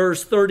in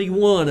verse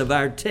 31 of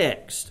our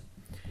text.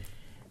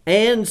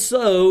 And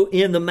so,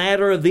 in the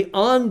matter of the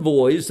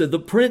envoys of the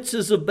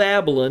princes of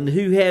Babylon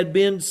who had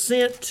been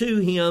sent to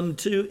him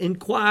to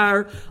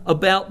inquire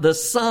about the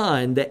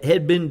sign that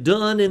had been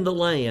done in the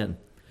land,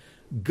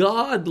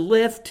 God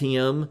left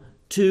him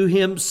to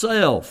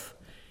himself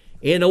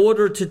in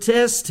order to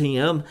test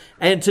him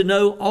and to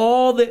know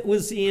all that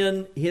was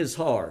in his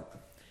heart.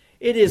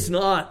 It is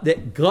not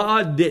that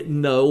God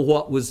didn't know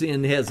what was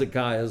in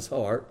Hezekiah's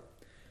heart,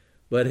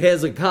 but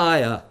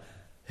Hezekiah,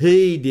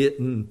 he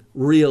didn't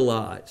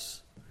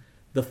realize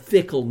the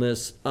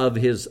fickleness of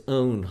his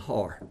own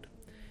heart.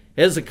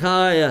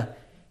 Hezekiah,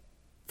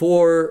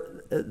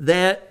 for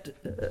that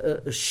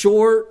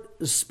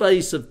short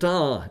space of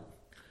time,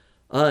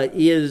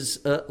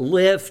 is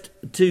left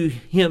to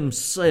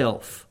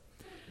himself.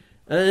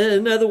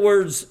 In other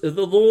words,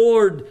 the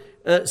Lord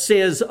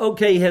says,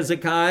 okay,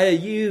 Hezekiah,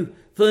 you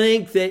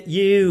think that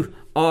you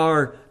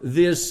are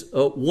this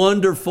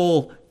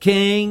wonderful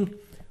king.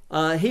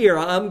 Here,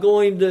 I'm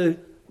going to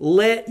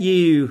let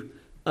you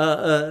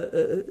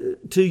to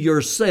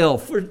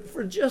yourself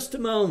for just a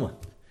moment.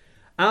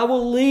 I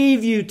will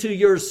leave you to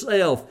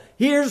yourself.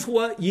 Here's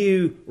what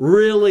you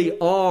really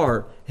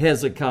are,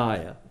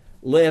 Hezekiah,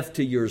 left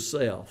to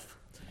yourself.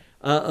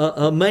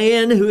 A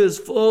man who is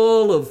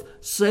full of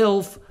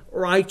self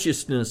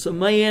righteousness, a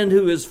man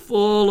who is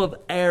full of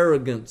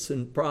arrogance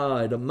and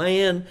pride, a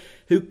man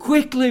who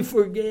quickly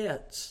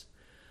forgets.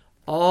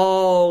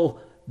 All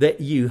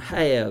that you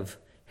have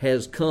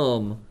has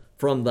come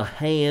from the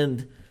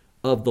hand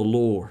of the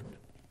Lord.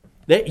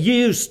 That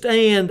you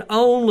stand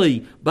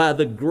only by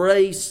the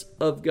grace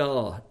of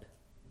God.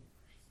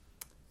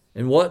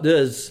 And what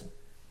does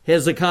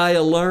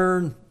Hezekiah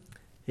learn?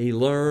 He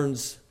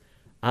learns,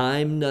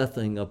 I'm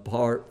nothing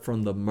apart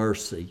from the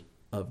mercy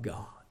of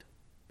God.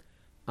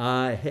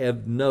 I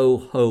have no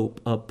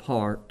hope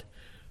apart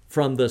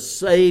from the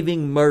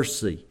saving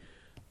mercy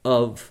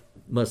of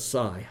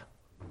Messiah.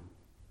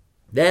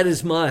 That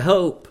is my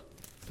hope,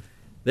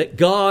 that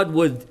God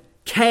would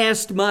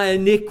cast my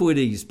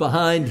iniquities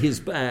behind his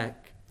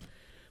back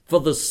for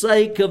the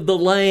sake of the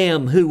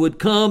Lamb who would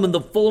come in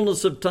the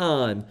fullness of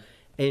time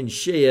and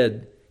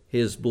shed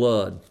his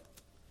blood.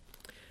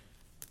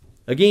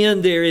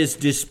 Again, there is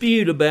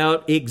dispute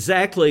about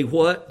exactly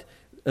what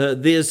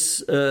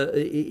this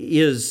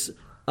is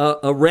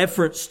a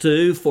reference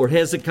to, for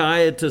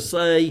Hezekiah to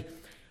say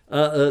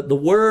the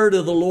word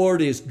of the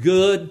Lord is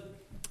good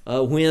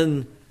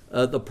when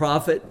the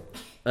prophet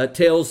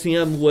tells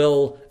him,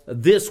 well,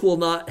 this will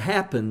not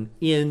happen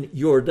in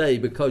your day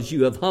because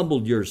you have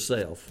humbled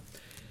yourself.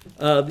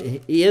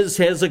 Is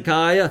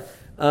Hezekiah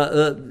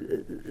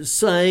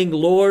saying,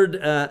 Lord,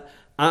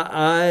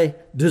 I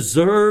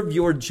deserve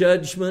your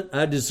judgment,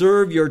 I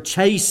deserve your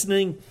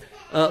chastening,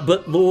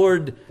 but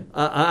Lord,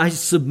 I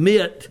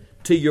submit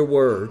to your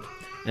word.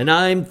 And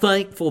I'm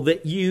thankful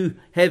that you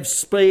have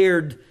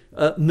spared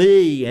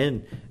me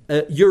and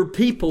your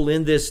people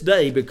in this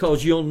day,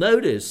 because you'll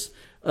notice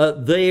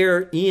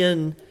there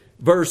in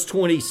verse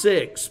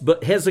 26,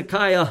 but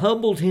Hezekiah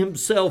humbled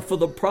himself for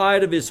the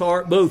pride of his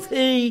heart, both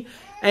he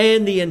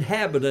and the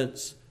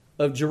inhabitants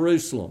of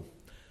Jerusalem.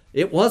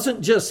 It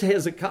wasn't just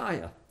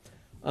Hezekiah,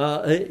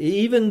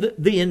 even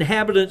the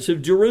inhabitants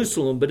of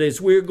Jerusalem, but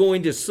as we're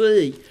going to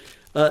see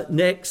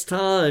next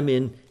time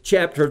in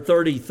chapter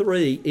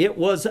 33, it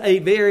was a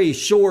very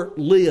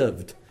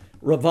short-lived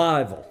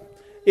revival.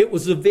 It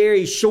was a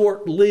very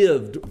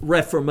short-lived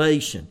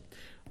reformation.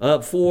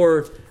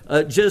 For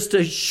just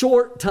a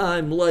short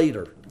time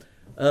later,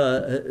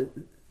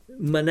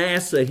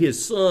 Manasseh,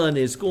 his son,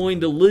 is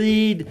going to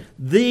lead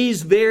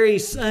these very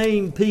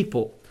same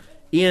people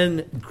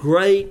in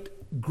great,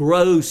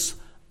 gross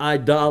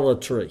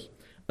idolatry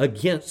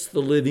against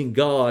the living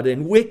God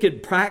and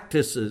wicked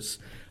practices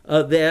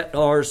that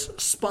are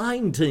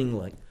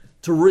spine-tingling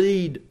to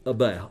read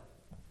about.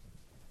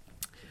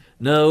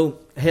 No,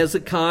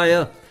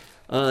 Hezekiah,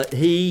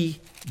 he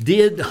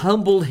did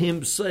humble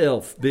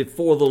himself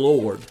before the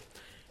Lord.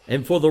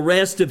 And for the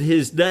rest of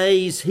his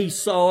days, he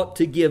sought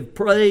to give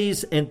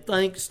praise and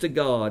thanks to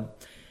God.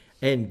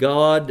 And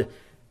God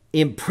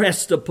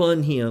impressed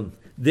upon him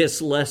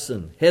this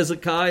lesson.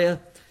 Hezekiah,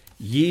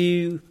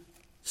 you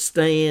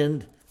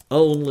stand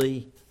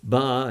only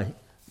by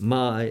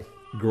my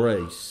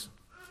grace.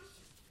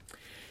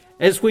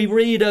 As we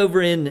read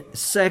over in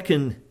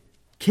 2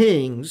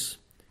 Kings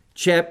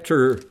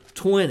chapter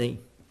 20,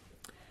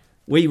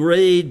 we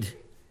read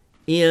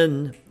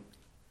in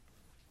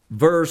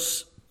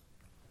verse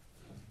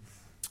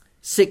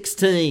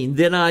 16,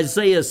 Then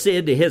Isaiah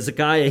said to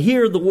Hezekiah,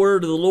 Hear the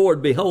word of the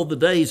Lord. Behold, the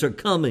days are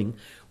coming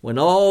when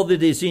all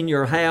that is in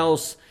your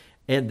house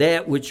and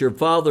that which your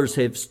fathers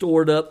have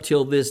stored up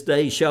till this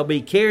day shall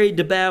be carried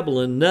to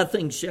Babylon.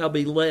 Nothing shall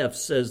be left,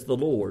 says the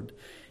Lord.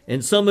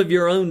 And some of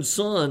your own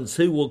sons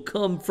who will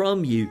come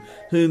from you,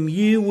 whom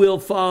you will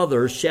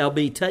father, shall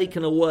be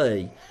taken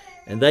away,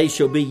 and they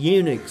shall be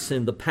eunuchs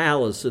in the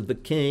palace of the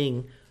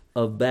king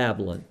of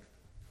Babylon.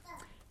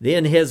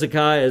 Then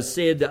Hezekiah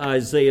said to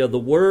Isaiah, The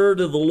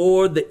word of the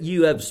Lord that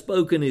you have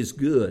spoken is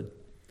good.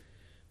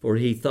 For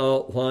he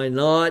thought, Why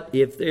not,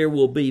 if there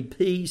will be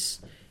peace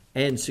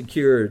and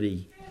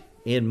security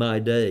in my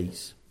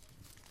days?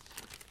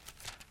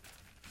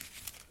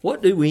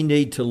 What do we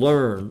need to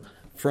learn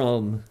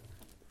from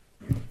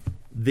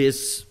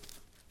this?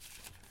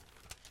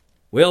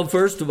 Well,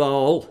 first of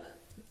all,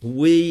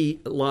 we,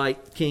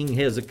 like King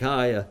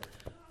Hezekiah,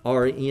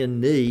 are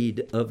in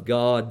need of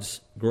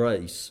God's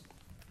grace.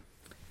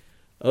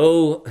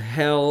 Oh,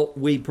 how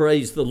we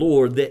praise the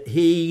Lord that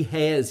He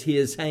has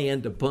His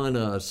hand upon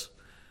us,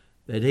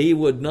 that He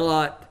would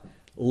not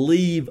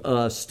leave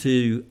us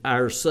to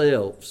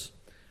ourselves,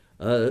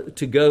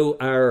 to go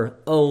our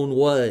own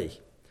way,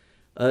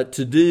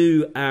 to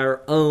do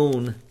our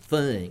own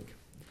thing.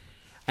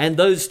 And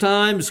those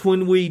times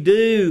when we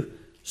do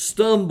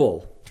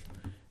stumble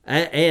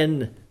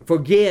and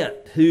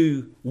forget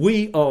who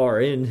we are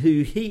and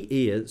who He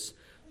is,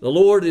 the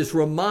Lord is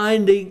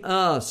reminding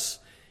us,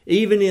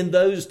 even in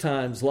those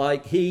times,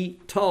 like He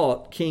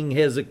taught King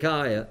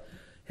Hezekiah,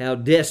 how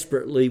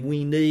desperately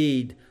we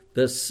need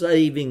the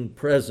saving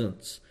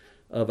presence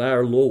of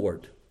our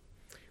Lord.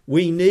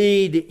 We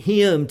need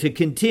Him to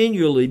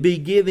continually be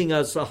giving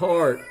us a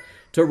heart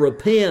to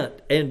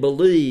repent and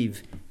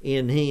believe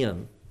in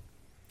Him.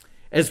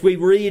 As we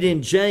read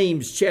in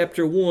James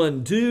chapter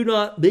 1, Do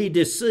not be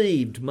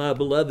deceived, my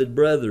beloved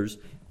brothers.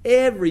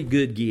 every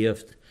good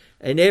gift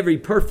and every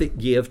perfect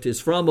gift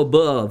is from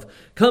above,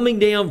 coming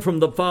down from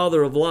the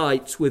Father of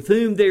lights, with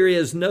whom there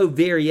is no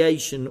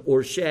variation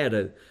or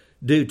shadow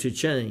due to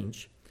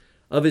change.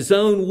 Of his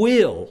own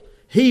will,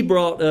 he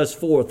brought us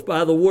forth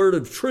by the word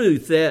of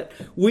truth, that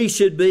we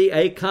should be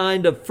a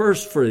kind of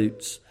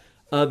firstfruits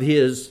of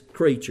his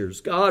creatures.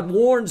 God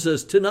warns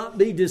us to not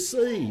be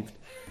deceived.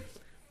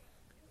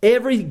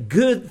 Every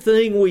good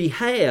thing we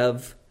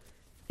have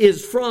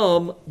is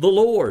from the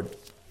Lord.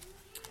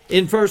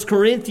 In 1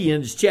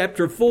 Corinthians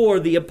chapter 4,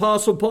 the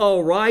Apostle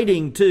Paul,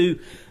 writing to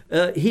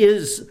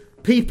his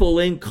people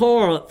in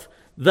Corinth,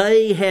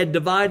 they had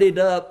divided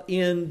up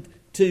into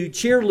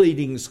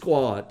cheerleading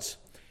squads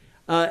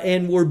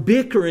and were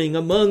bickering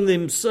among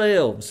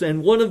themselves.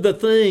 And one of the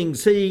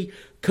things he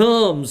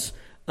comes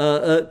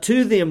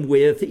to them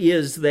with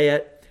is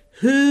that,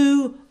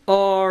 who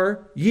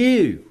are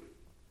you?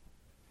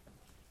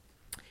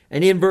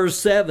 And in verse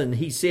 7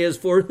 he says,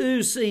 for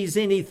who sees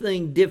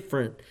anything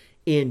different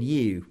in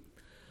you?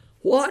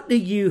 What do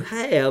you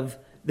have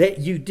that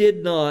you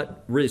did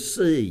not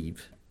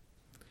receive?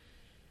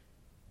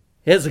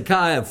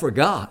 Hezekiah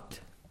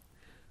forgot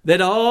that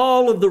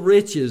all of the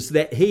riches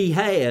that he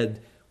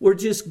had were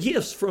just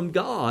gifts from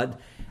God,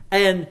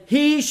 and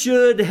he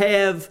should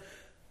have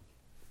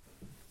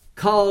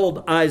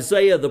called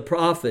Isaiah the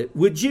prophet,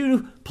 would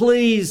you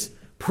please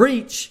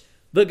preach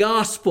the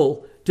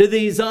gospel to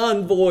these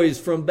envoys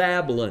from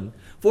Babylon?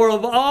 For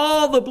of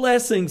all the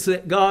blessings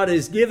that God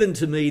has given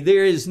to me,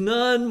 there is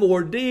none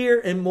more dear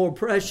and more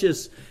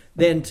precious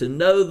than to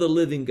know the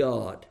living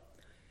God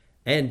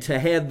and to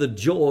have the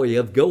joy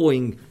of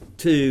going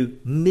to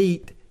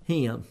meet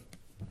him.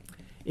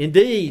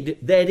 Indeed,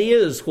 that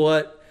is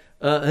what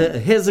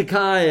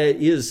Hezekiah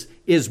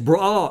is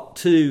brought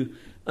to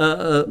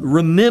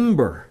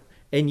remember,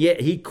 and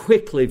yet he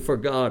quickly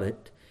forgot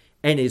it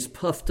and is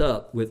puffed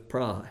up with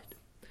pride.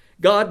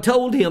 God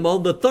told him,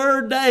 on the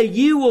third day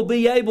you will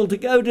be able to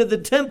go to the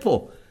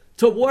temple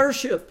to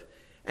worship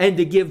and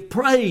to give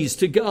praise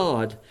to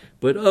God.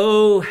 But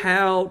oh,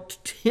 how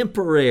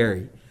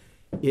temporary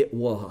it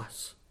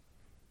was.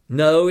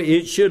 No,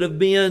 it should have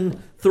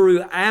been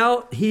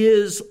throughout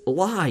his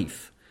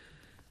life,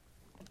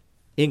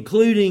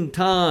 including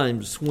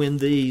times when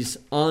these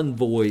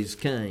envoys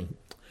came.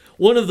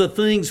 One of the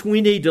things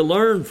we need to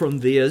learn from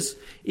this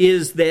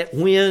is that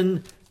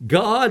when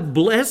God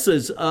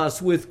blesses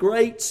us with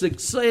great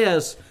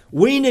success,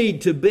 we need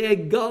to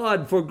beg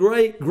God for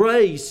great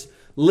grace,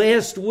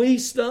 lest we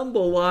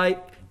stumble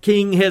like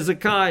King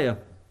Hezekiah.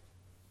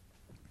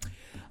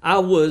 I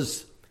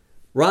was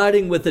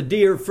riding with a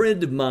dear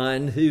friend of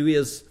mine who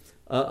is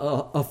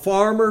a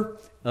farmer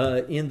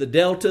in the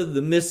delta of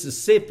the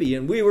Mississippi,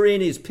 and we were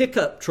in his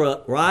pickup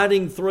truck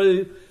riding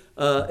through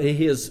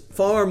his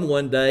farm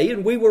one day,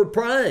 and we were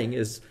praying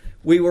as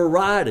we were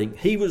riding.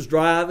 He was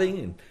driving,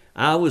 and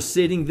I was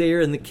sitting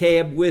there in the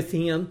cab with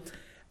him.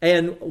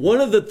 And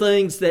one of the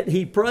things that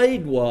he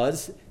prayed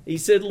was, he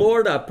said,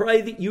 Lord, I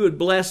pray that you would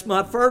bless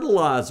my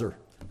fertilizer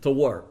to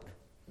work.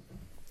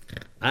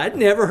 I'd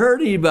never heard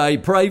anybody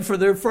pray for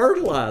their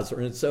fertilizer.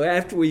 And so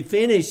after we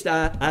finished,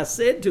 I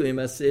said to him,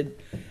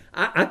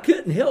 I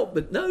couldn't help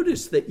but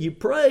notice that you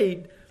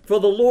prayed for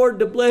the Lord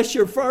to bless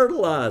your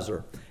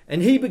fertilizer.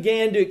 And he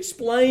began to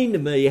explain to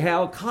me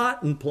how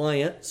cotton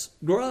plants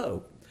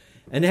grow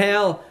and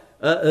how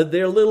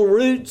their little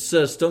root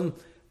system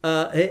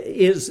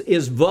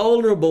is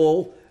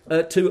vulnerable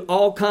to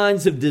all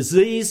kinds of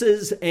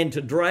diseases and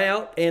to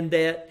drought, and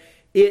that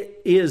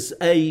it is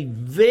a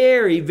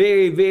very,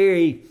 very,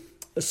 very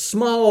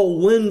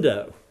small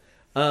window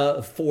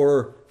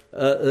for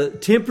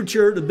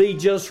temperature to be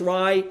just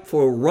right,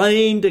 for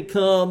rain to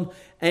come,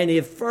 and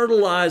if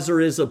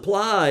fertilizer is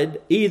applied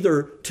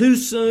either too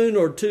soon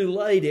or too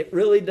late, it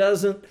really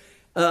doesn't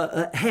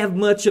have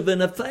much of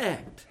an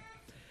effect.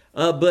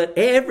 But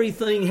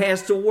everything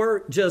has to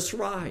work just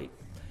right.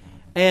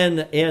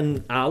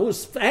 And I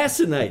was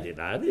fascinated.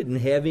 I didn't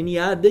have any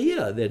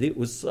idea that it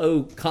was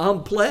so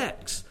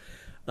complex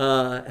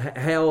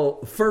how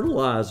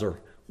fertilizer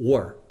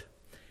worked.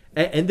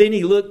 And then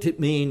he looked at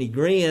me and he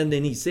grinned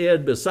and he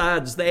said,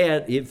 besides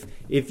that,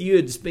 if you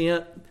had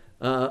spent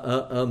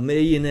 $1.5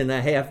 million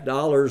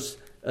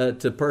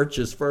to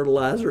purchase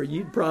fertilizer,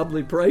 you'd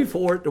probably pray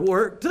for it to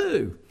work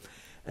too.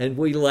 And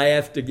we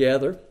laughed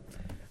together.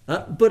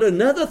 But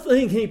another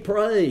thing he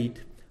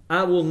prayed,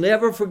 I will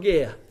never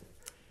forget.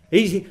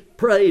 He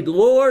prayed,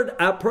 Lord,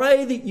 I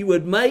pray that you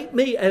would make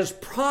me as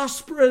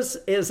prosperous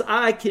as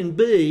I can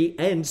be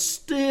and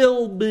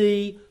still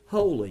be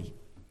holy.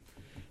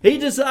 He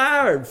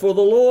desired for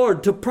the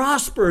Lord to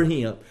prosper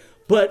him,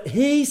 but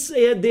he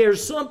said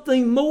there's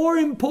something more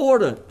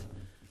important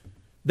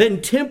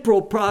than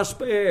temporal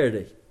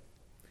prosperity,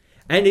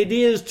 and it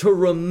is to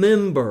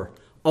remember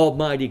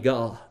Almighty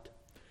God.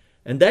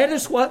 And that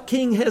is what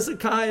King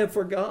Hezekiah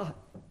forgot.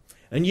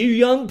 And you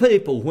young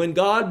people, when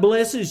God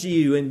blesses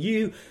you and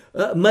you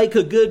make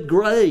a good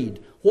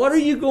grade, what are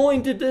you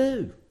going to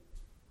do?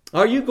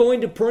 Are you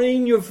going to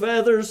preen your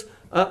feathers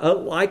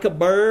like a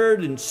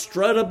bird and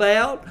strut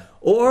about?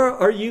 Or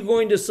are you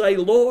going to say,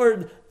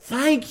 Lord,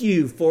 thank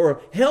you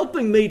for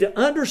helping me to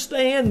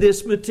understand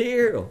this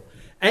material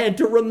and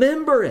to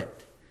remember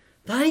it.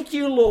 Thank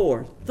you,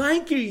 Lord.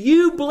 Thank you.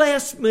 You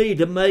bless me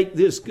to make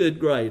this good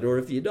grade. Or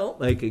if you don't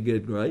make a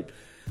good grade,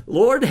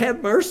 Lord,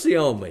 have mercy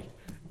on me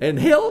and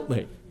help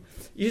me.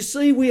 You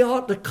see, we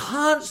ought to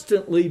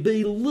constantly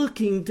be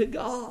looking to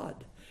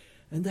God.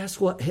 And that's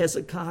what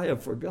Hezekiah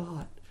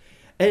forgot.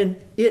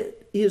 And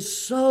it is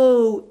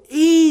so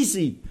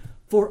easy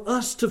for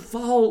us to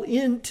fall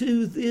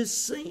into this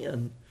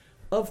sin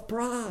of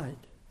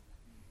pride.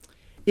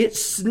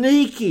 It's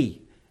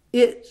sneaky.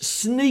 It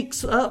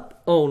sneaks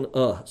up on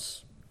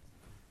us.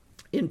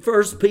 In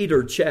 1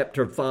 Peter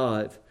chapter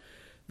 5,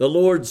 the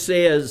Lord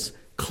says,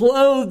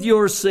 "Clothe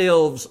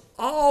yourselves,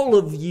 all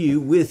of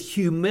you, with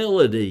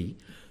humility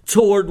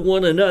toward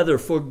one another,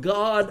 for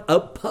God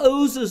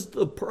opposes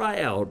the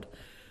proud,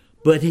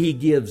 but He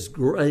gives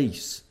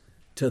grace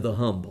to the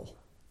humble."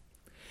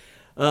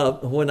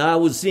 When I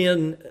was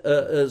in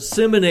a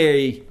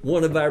seminary,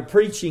 one of our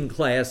preaching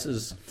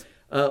classes,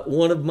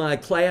 one of my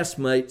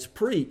classmates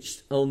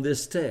preached on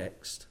this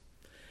text.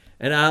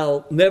 And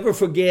I'll never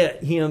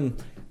forget him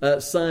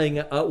saying,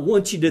 I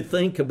want you to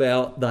think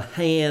about the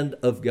hand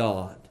of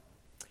God.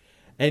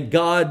 And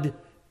God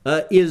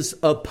is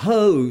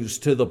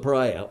opposed to the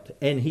proud.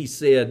 And he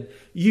said,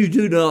 you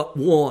do not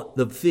want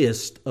the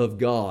fist of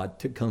God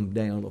to come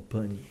down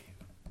upon you.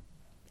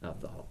 I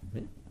thought,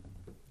 man,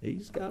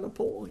 he's got a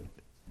point.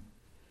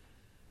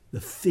 The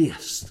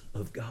fist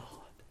of God.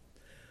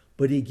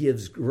 But He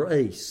gives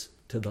grace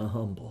to the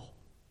humble.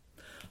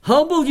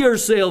 Humble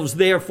yourselves,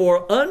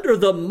 therefore, under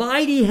the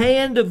mighty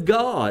hand of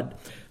God,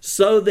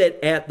 so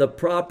that at the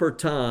proper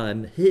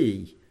time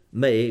He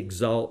may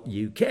exalt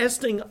you,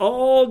 casting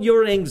all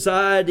your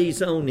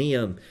anxieties on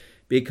Him,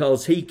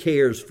 because He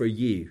cares for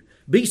you.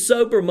 Be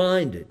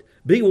sober-minded.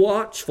 Be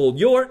watchful.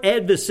 Your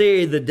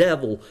adversary, the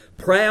devil,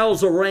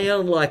 prowls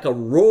around like a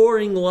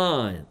roaring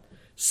lion,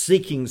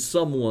 seeking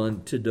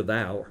someone to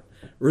devour.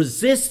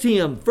 Resist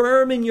him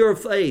firm in your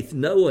faith,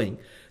 knowing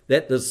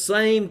that the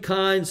same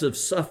kinds of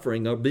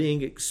suffering are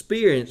being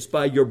experienced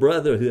by your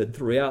brotherhood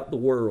throughout the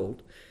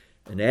world.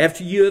 And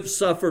after you have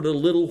suffered a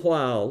little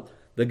while,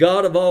 the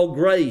God of all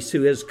grace,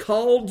 who has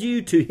called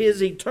you to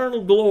His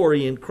eternal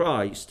glory in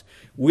Christ,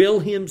 will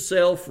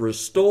Himself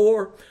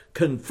restore,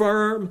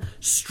 confirm,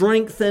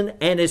 strengthen,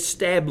 and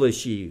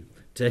establish you.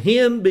 To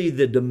Him be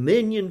the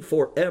dominion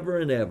forever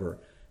and ever.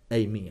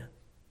 Amen.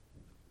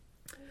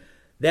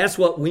 That's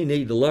what we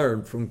need to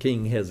learn from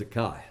King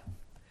Hezekiah.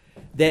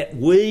 That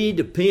we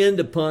depend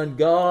upon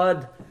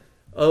God.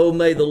 Oh,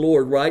 may the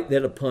Lord write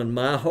that upon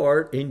my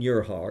heart and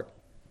your heart.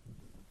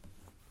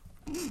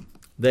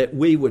 That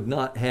we would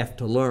not have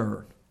to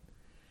learn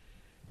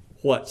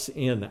what's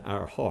in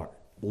our heart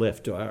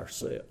left to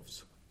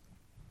ourselves.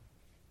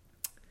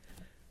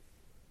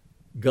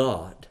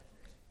 God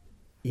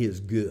is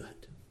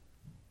good.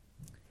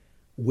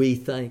 We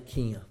thank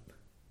Him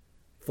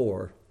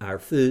for our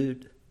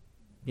food.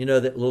 You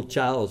know that little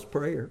child's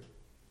prayer.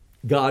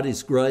 God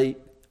is great.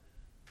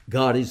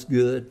 God is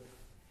good.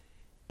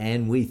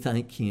 And we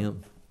thank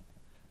Him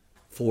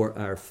for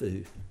our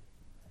food.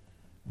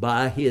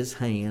 By His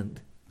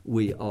hand,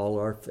 we all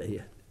are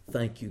fed.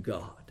 Thank you,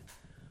 God,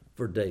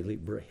 for daily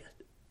bread.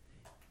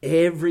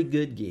 Every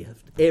good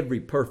gift, every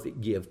perfect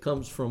gift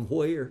comes from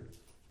where?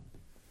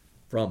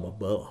 From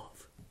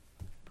above,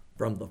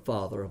 from the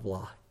Father of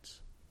lights.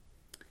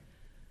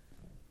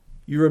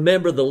 You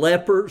remember the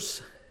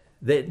lepers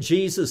that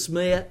Jesus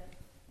met?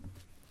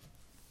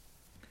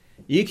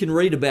 You can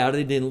read about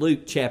it in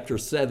Luke chapter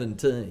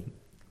 17.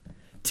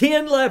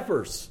 10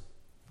 lepers.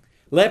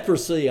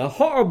 Leprosy, a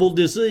horrible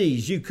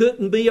disease. You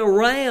couldn't be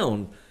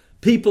around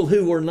people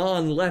who were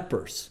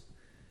non-lepers.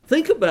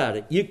 Think about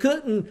it. You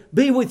couldn't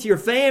be with your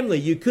family.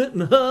 You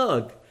couldn't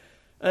hug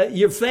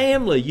your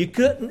family. You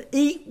couldn't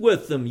eat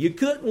with them. You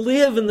couldn't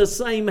live in the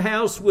same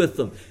house with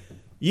them.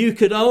 You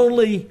could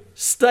only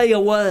stay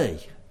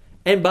away.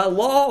 And by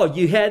law,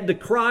 you had to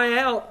cry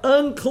out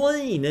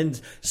unclean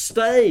and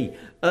stay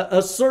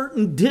a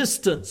certain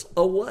distance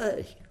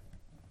away.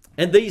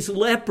 And these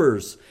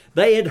lepers,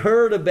 they had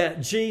heard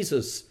about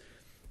Jesus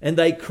and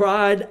they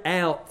cried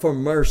out for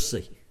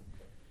mercy.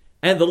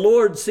 And the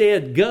Lord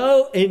said,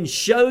 go and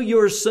show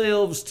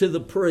yourselves to the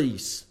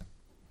priests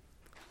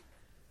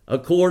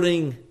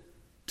according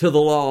to the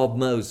law of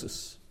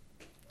Moses.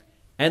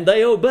 And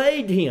they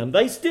obeyed Him.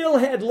 They still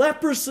had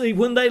leprosy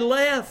when they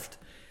left.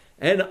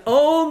 And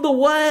on the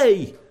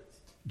way,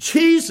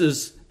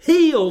 Jesus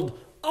healed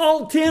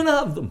all 10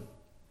 of them.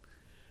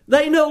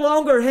 They no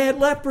longer had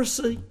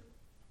leprosy.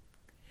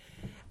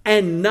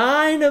 And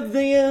 9 of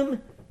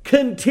them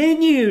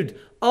continued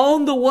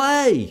on the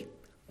way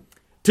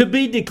to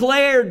be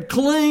declared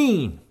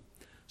clean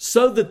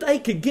so that they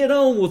could get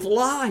on with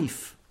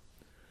life.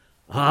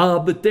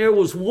 But there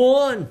was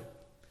one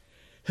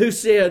who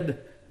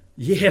said,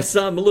 yes,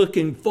 I'm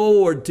looking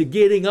forward to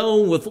getting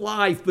on with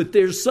life, but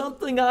there's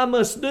something I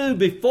must do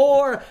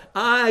before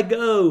I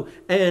go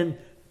and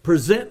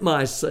present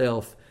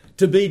myself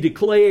to be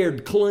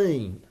declared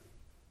clean.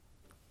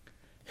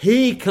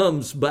 he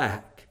comes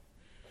back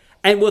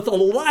and with a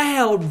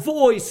loud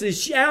voice is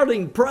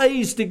shouting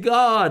praise to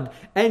God,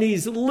 and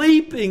he's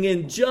leaping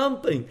and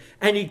jumping,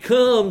 and he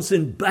comes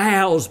and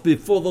bows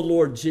before the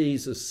Lord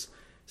Jesus,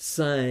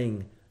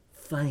 saying,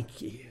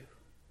 thank you.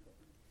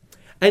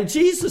 And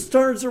Jesus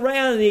turns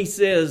around and he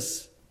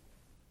says,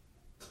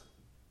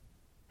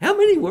 how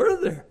many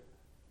were there?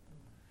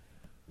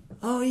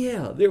 Oh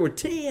yeah, there were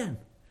 10.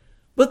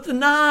 But the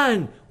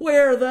 9,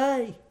 where are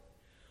they?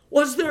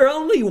 Was there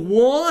only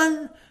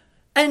one?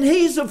 And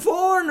he's a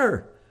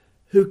foreigner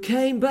who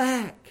came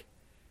back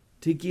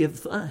to give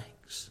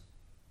thanks.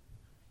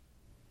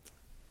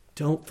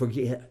 Don't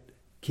forget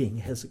King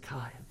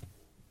Hezekiah.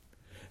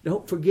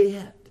 Don't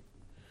forget.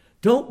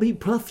 Don't be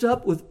puffed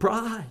up with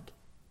pride.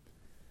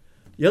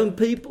 Young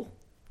people,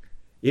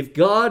 if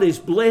God has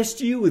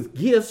blessed you with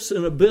gifts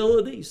and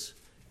abilities,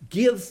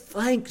 give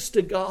thanks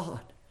to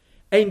God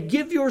and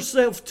give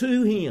yourself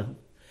to Him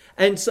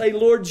and say,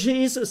 Lord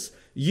Jesus,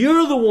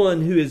 you're the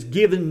one who has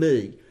given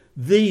me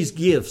these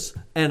gifts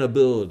and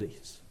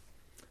abilities.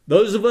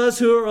 Those of us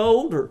who are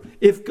older,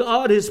 if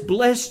God has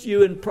blessed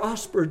you and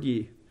prospered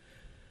you,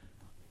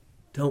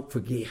 don't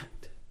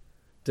forget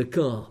to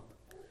come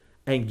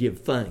and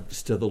give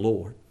thanks to the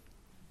Lord.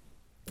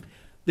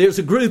 There's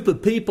a group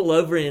of people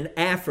over in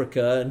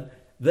Africa, and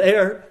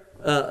their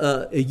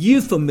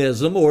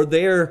euphemism or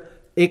their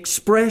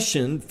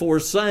expression for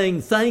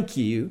saying thank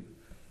you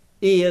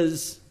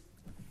is,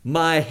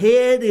 my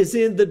head is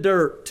in the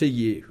dirt to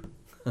you.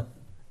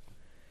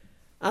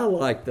 I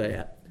like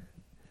that.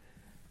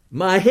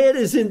 My head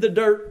is in the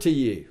dirt to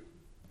you.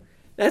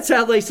 That's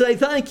how they say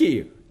thank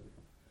you.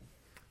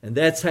 And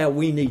that's how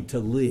we need to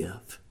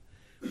live.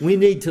 We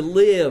need to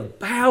live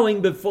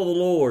bowing before the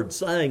Lord,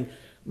 saying,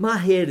 my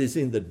head is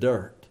in the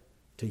dirt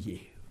to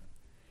you.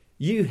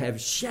 You have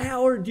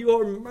showered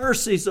your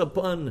mercies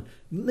upon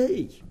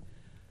me,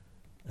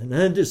 an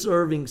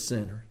undeserving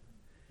sinner.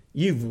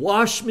 You've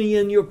washed me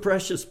in your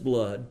precious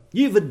blood.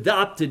 You've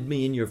adopted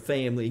me in your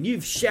family, and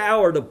you've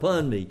showered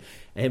upon me.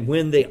 And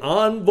when the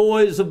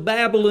envoys of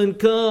Babylon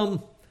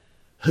come,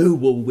 who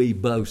will we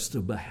boast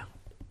about?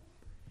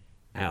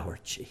 Our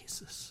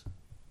Jesus.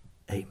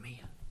 Amen.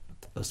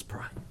 Let's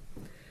pray.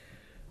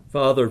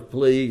 Father,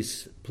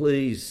 please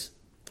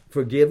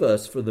forgive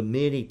us for the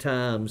many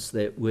times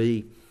that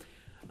we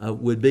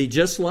would be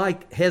just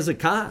like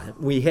Hezekiah.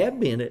 We have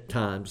been at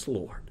times,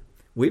 Lord.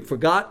 We've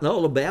forgotten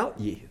all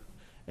about you.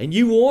 And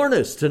you warn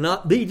us to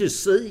not be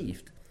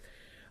deceived,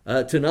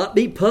 to not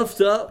be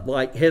puffed up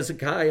like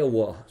Hezekiah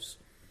was,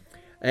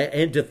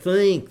 and to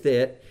think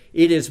that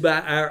it is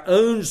by our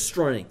own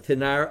strength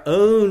and our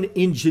own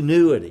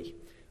ingenuity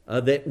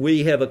that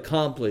we have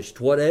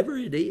accomplished whatever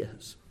it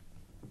is.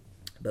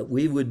 But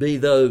we would be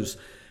those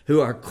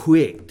who are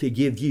quick to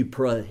give you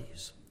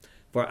praise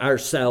for our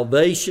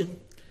salvation,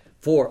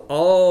 for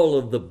all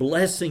of the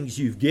blessings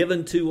you've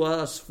given to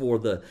us, for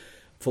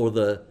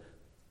the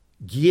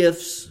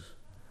gifts,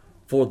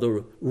 for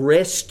the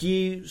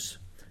rescues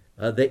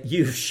that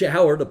you've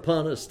showered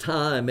upon us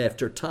time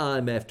after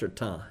time after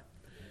time.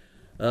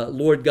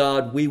 Lord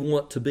God, we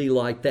want to be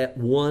like that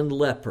one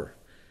leper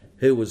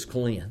who was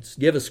cleansed.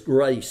 Give us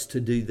grace to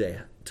do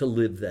that, to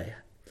live that.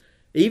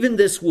 Even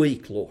this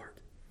week, Lord.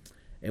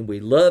 And we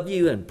love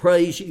you and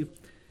praise you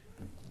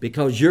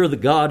because you're the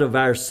God of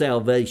our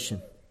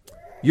salvation.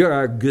 You're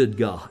our good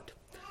God.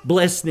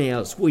 Bless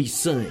now as we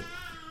sing.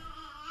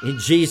 In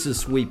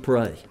Jesus we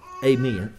pray. Amen.